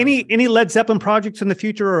 Any Led Zeppelin projects in the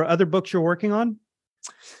future or other books you're working on?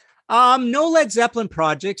 No Led Zeppelin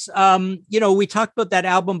projects. We talked about that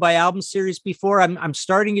album by album series before. I'm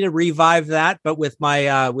starting to revive that, but with my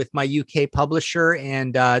UK publisher,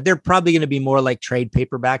 and they're probably going to be more like trade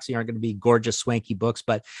paperbacks. They aren't going to be gorgeous, swanky books,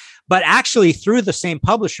 but actually through the same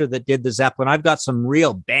publisher that did the Zeppelin, I've got some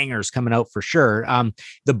real bangers coming out for sure.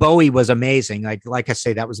 The Bowie was amazing. Like I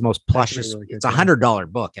say, that was the most plushest. Really it's $100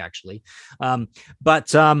 book actually.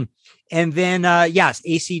 And then,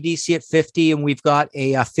 AC/DC at 50, and we've got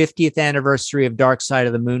a 50th anniversary of Dark Side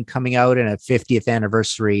of the Moon coming out, and a 50th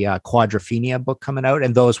anniversary Quadrophenia book coming out,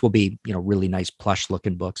 and those will be, really nice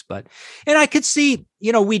plush-looking books. And I could see,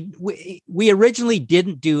 we originally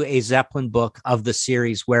didn't do a Zeppelin book of the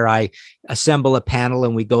series where I assemble a panel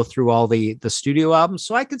and we go through all the studio albums.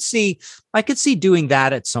 So I could see doing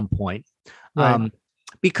that at some point, right.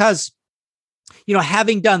 Because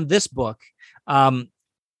having done this book.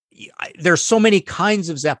 There's so many kinds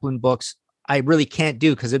of Zeppelin books I really can't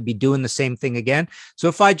do because it'd be doing the same thing again. So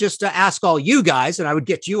if I just ask all you guys, and I would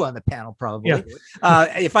get you on the panel probably,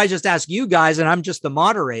 if I just ask you guys and I'm just the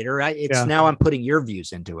moderator, now I'm putting your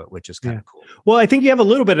views into it, which is kind of cool. Well, I think you have a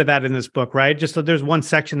little bit of that in this book, right? Just so there's one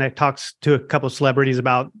section that talks to a couple of celebrities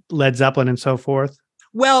about Led Zeppelin and so forth.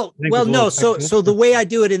 No. So the way I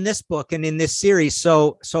do it in this book and in this series,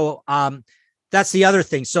 that's the other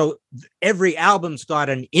thing. So every album's got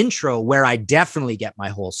an intro where I definitely get my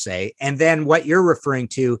whole say. And then what you're referring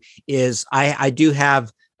to is I do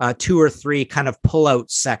have 2 or 3 kind of pull-out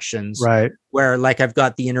sections, right? Where like I've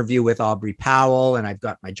got the interview with Aubrey Powell and I've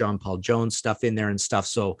got my John Paul Jones stuff in there and stuff.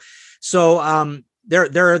 So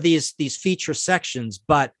there are these feature sections,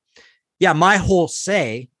 but yeah, my whole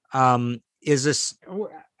say is this.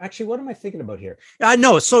 Actually, what am I thinking about here?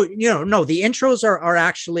 No, so no, the intros are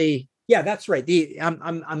actually. Yeah, that's right.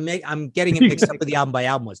 I'm getting it mixed up with the album by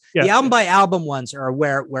album ones. Yeah. The album by album ones are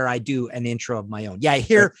where I do an intro of my own. Yeah,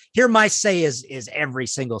 here my say is every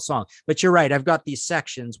single song. But you're right. I've got these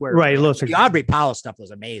sections where the Aubrey Powell stuff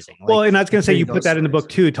was amazing. Well, and I was going to say you put that in the book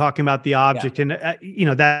too, talking about the object, and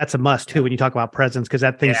that's a must too when you talk about Presence, because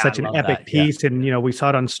that thing's such an epic piece. And we saw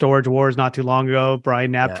it on Storage Wars not too long ago.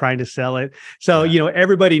 Brian Knapp trying to sell it. So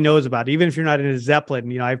everybody knows about it. Even if you're not into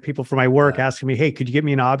Zeppelin, I have people from my work asking me, "Hey, could you get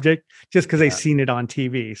me an object?" Just because they've seen it on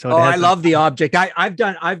TV. So I love the object. I've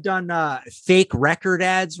done fake record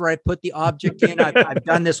ads where I put the object in. I've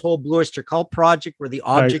done this whole Blue Oyster Cult project where the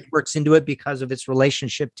object works into it because of its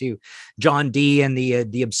relationship to John Dee and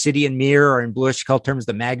the Obsidian Mirror, or in Blue Oyster Cult terms,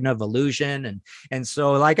 the Magna of Illusion. And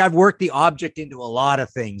so like I've worked the object into a lot of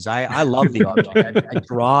things. I love the object. I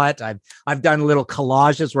draw it. I've done little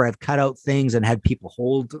collages where I've cut out things and had people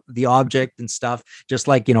hold the object and stuff, just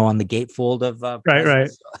like on the gatefold of right.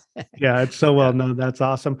 Yeah, it's so well known. That's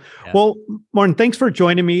awesome. Yeah. Well, Martin, thanks for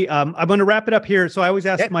joining me. I'm going to wrap it up here. So I always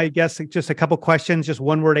ask my guests just a couple questions, just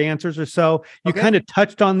 1-word answers or so. You kind of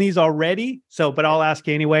touched on these already, but I'll ask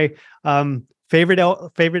you anyway. Favorite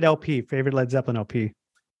LP, favorite Led Zeppelin LP?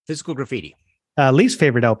 Physical Graffiti. Least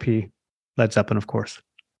favorite LP, Led Zeppelin, of course.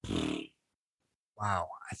 Wow.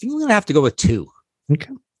 I think we're going to have to go with 2.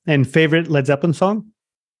 Okay. And favorite Led Zeppelin song?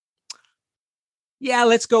 Yeah,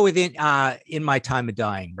 let's go with In My Time of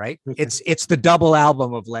Dying, right? Okay. It's the double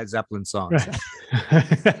album of Led Zeppelin songs.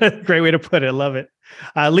 Right. Great way to put it. Love it.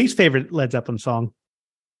 Least favorite Led Zeppelin song?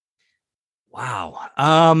 Wow.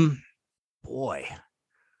 Boy.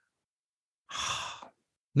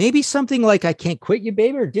 Maybe something like I Can't Quit You,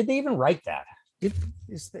 Baby, or did they even write that?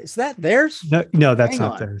 Is that theirs? No, that's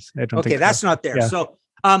not theirs. I don't think that's not theirs.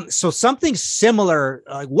 Yeah. So something similar.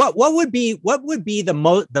 What would be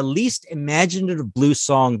the least imaginative blues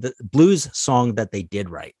song that they did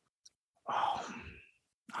write? Oh,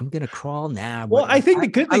 I'm gonna crawl now. Well, I think the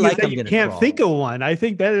good thing is that you can't think of one. I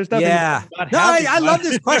think that there's nothing. Yeah. No, I love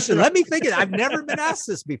this question. Let me think. I've never been asked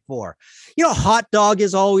this before. Hot dog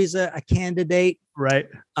is always a candidate, right?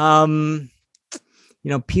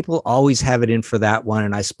 People always have it in for that one,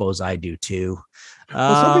 and I suppose I do too.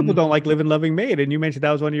 Well, some people don't like Living Loving Maid, and you mentioned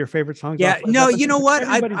that was one of your favorite songs. Yeah, no, you know what?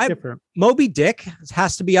 Moby Dick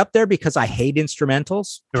has to be up there because I hate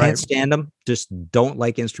instrumentals. Right. Can't stand them. Just don't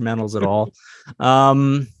like instrumentals at all.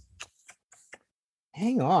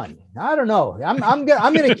 Hang on, I don't know. I'm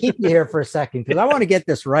gonna keep you here for a second because I want to get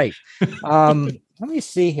this right. Let me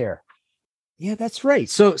see here. Yeah, that's right.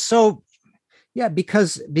 So. Yeah,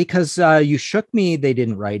 because You Shook Me, they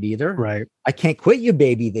didn't write either. Right. I Can't Quit You,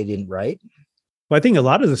 Baby, they didn't write. Well, I think a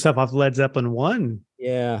lot of the stuff off Led Zeppelin 1.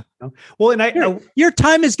 Yeah. Well, and Your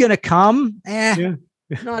Time Is Gonna Come.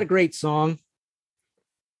 Not a great song.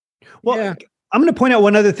 Well, yeah. I'm going to point out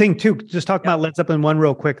one other thing too. Just talk about Led Zeppelin 1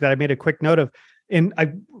 real quick that I made a quick note of. And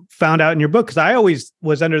I found out in your book, because I always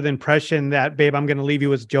was under the impression that Babe, I'm Gonna Leave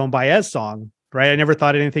You was a Joan Baez song. Right. I never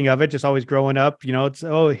thought anything of it, just always growing up, it's,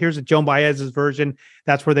 here's a Joan Baez's version.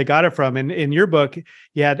 That's where they got it from. And in your book,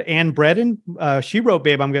 you had Ann Bredon. She wrote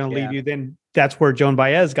Babe, I'm Gonna Leave You. Then that's where Joan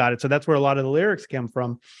Baez got it. So that's where a lot of the lyrics came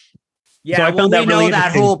from. Yeah, so I found that really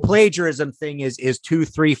that whole plagiarism thing is 2,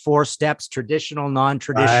 3, 4 steps, traditional,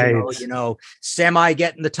 non-traditional, right. Semi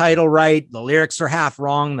getting the title right. The lyrics are half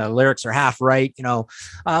wrong. The lyrics are half right.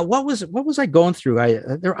 What was I going through? I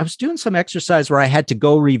was doing some exercise where I had to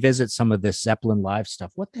go revisit some of this Zeppelin live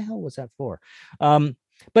stuff. What the hell was that for?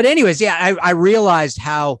 But anyways, I realized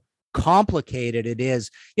how complicated it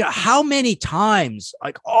is. How many times,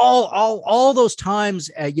 like all those times,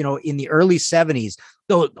 in the early 70s,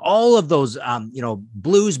 all of those,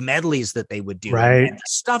 blues medleys that they would do, right? And the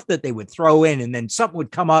stuff that they would throw in, and then something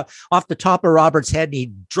would come up off the top of Robert's head, and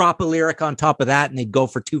he'd drop a lyric on top of that, and they'd go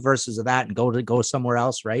for 2 verses of that and go somewhere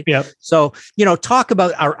else, right? Yep. So, talk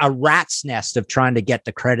about a rat's nest of trying to get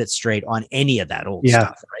the credit straight on any of that old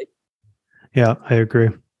stuff, right? Yeah, I agree.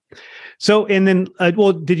 So, and then,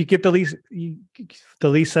 did you get the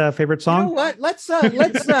least favorite song? You know what?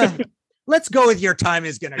 Let's go with Your Time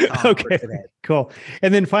Is Gonna Come. Okay, cool.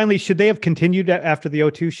 And then finally, should they have continued after the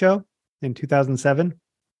O2 show? in 2007.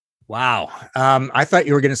 Wow. I thought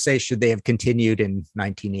you were going to say, should they have continued in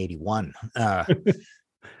 1981?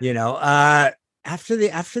 After the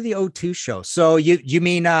O2 show. So you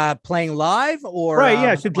mean playing live or right?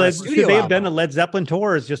 Yeah. should They have done a Led Zeppelin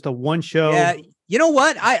tour as just a one show? Yeah. You know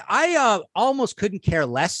what? I almost couldn't care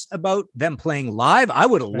less about them playing live. I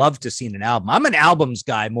would have loved to seen an album. I'm an albums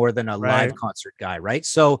guy more than a live concert guy, right?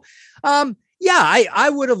 So, I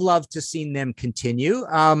would have loved to seen them continue.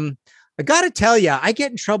 I got to tell you, I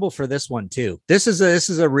get in trouble for this one too. This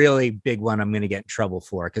is a really big one. I'm going to get in trouble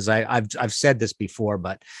for because I've said this before,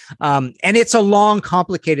 but and it's a long,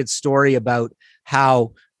 complicated story about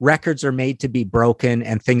how records are made to be broken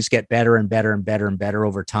and things get better and better and better and better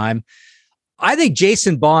over time. I think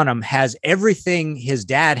Jason Bonham has everything his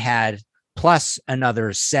dad had plus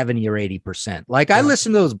another 70 or 80%. Like I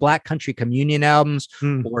listen to those Black Country Communion albums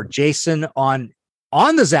or Jason on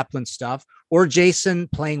the Zeppelin stuff, or Jason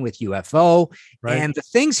playing with UFO and the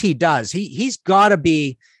things he does. He's got to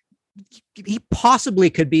be, he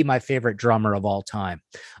possibly could be my favorite drummer of all time.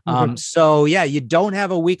 So yeah, you don't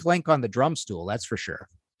have a weak link on the drum stool. That's for sure.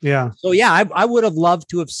 Yeah. So yeah, I would have loved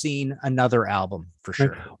to have seen another album for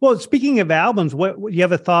sure. Well, speaking of albums, what you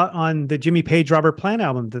have a thought on the Jimmy Page, Robert Plant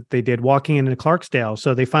album that they did, Walking into Clarksdale?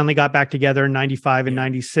 So they finally got back together in 95 and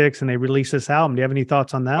 96 and they released this album. Do you have any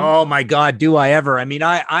thoughts on that? Oh my God. Do I ever? I mean,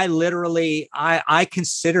 I literally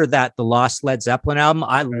consider that the Lost Led Zeppelin album.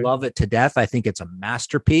 I love it to death. I think it's a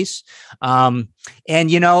masterpiece. And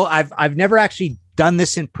I've never actually done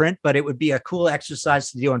this in print, but it would be a cool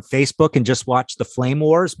exercise to do on Facebook and just watch the Flame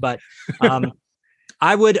Wars. But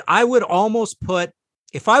I would almost put,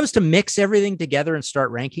 if I was to mix everything together and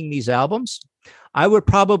start ranking these albums, I would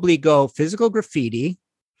probably go Physical Graffiti,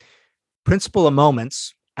 Principle of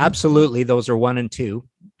Moments. Absolutely. Those are 1 and 2.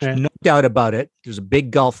 No doubt about it. There's a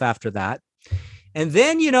big gulf after that. And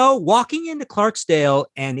then, Walking into Clarksdale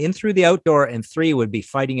and In Through the Outdoor and 3 would be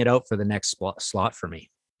fighting it out for the next slot for me.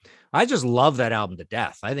 I just love that album to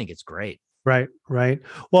death. I think it's great. Right.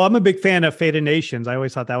 Well, I'm a big fan of Fate of Nations. I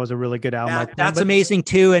always thought that was a really good album. That's amazing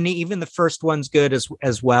too. And even the first one's good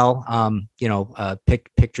as well.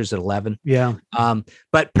 Pictures at 11. Yeah.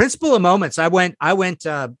 But Principle of Moments, I went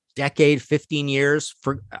decade, 15 years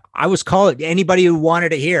I was calling anybody who wanted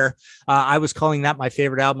to hear. I was calling that my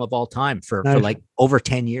favorite album of all time for like over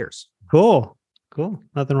 10 years. Cool.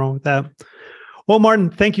 Nothing wrong with that. Well, Martin,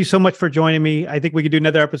 thank you so much for joining me. I think we could do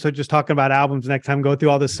another episode just talking about albums next time, go through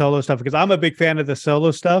all the solo stuff, because I'm a big fan of the solo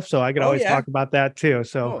stuff. So I could always talk about that too.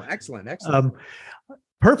 So excellent.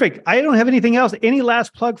 Perfect. I don't have anything else. Any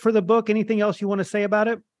last plug for the book? Anything else you want to say about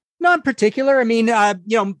it? Not in particular. I mean, a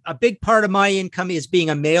big part of my income is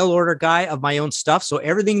being a mail order guy of my own stuff. So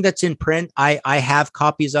everything that's in print, I have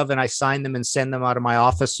copies of, and I sign them and send them out of my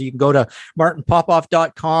office. So you can go to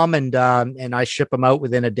martinpopoff.com and I ship them out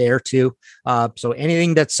within a day or two. So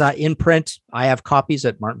anything that's in print, I have copies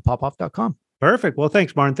at martinpopoff.com. Perfect. Well,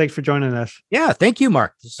 thanks, Martin. Thanks for joining us. Yeah. Thank you,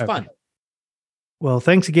 Mark. This is fun. Well,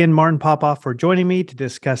 thanks again, Martin Popoff, for joining me to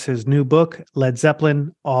discuss his new book, Led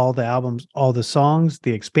Zeppelin, all the albums, all the songs,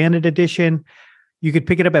 the expanded edition. You could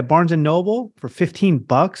pick it up at Barnes & Noble for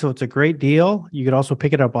 $15, so it's a great deal. You could also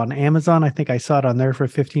pick it up on Amazon. I think I saw it on there for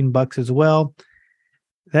 $15 as well.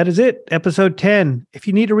 That is it, episode 10. If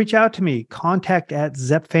you need to reach out to me,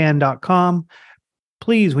 contact@zepfan.com.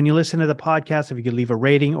 Please, when you listen to the podcast, if you could leave a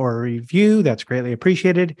rating or a review, that's greatly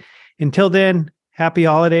appreciated. Until then, happy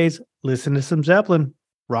holidays. Listen to some Zeppelin.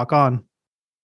 Rock on.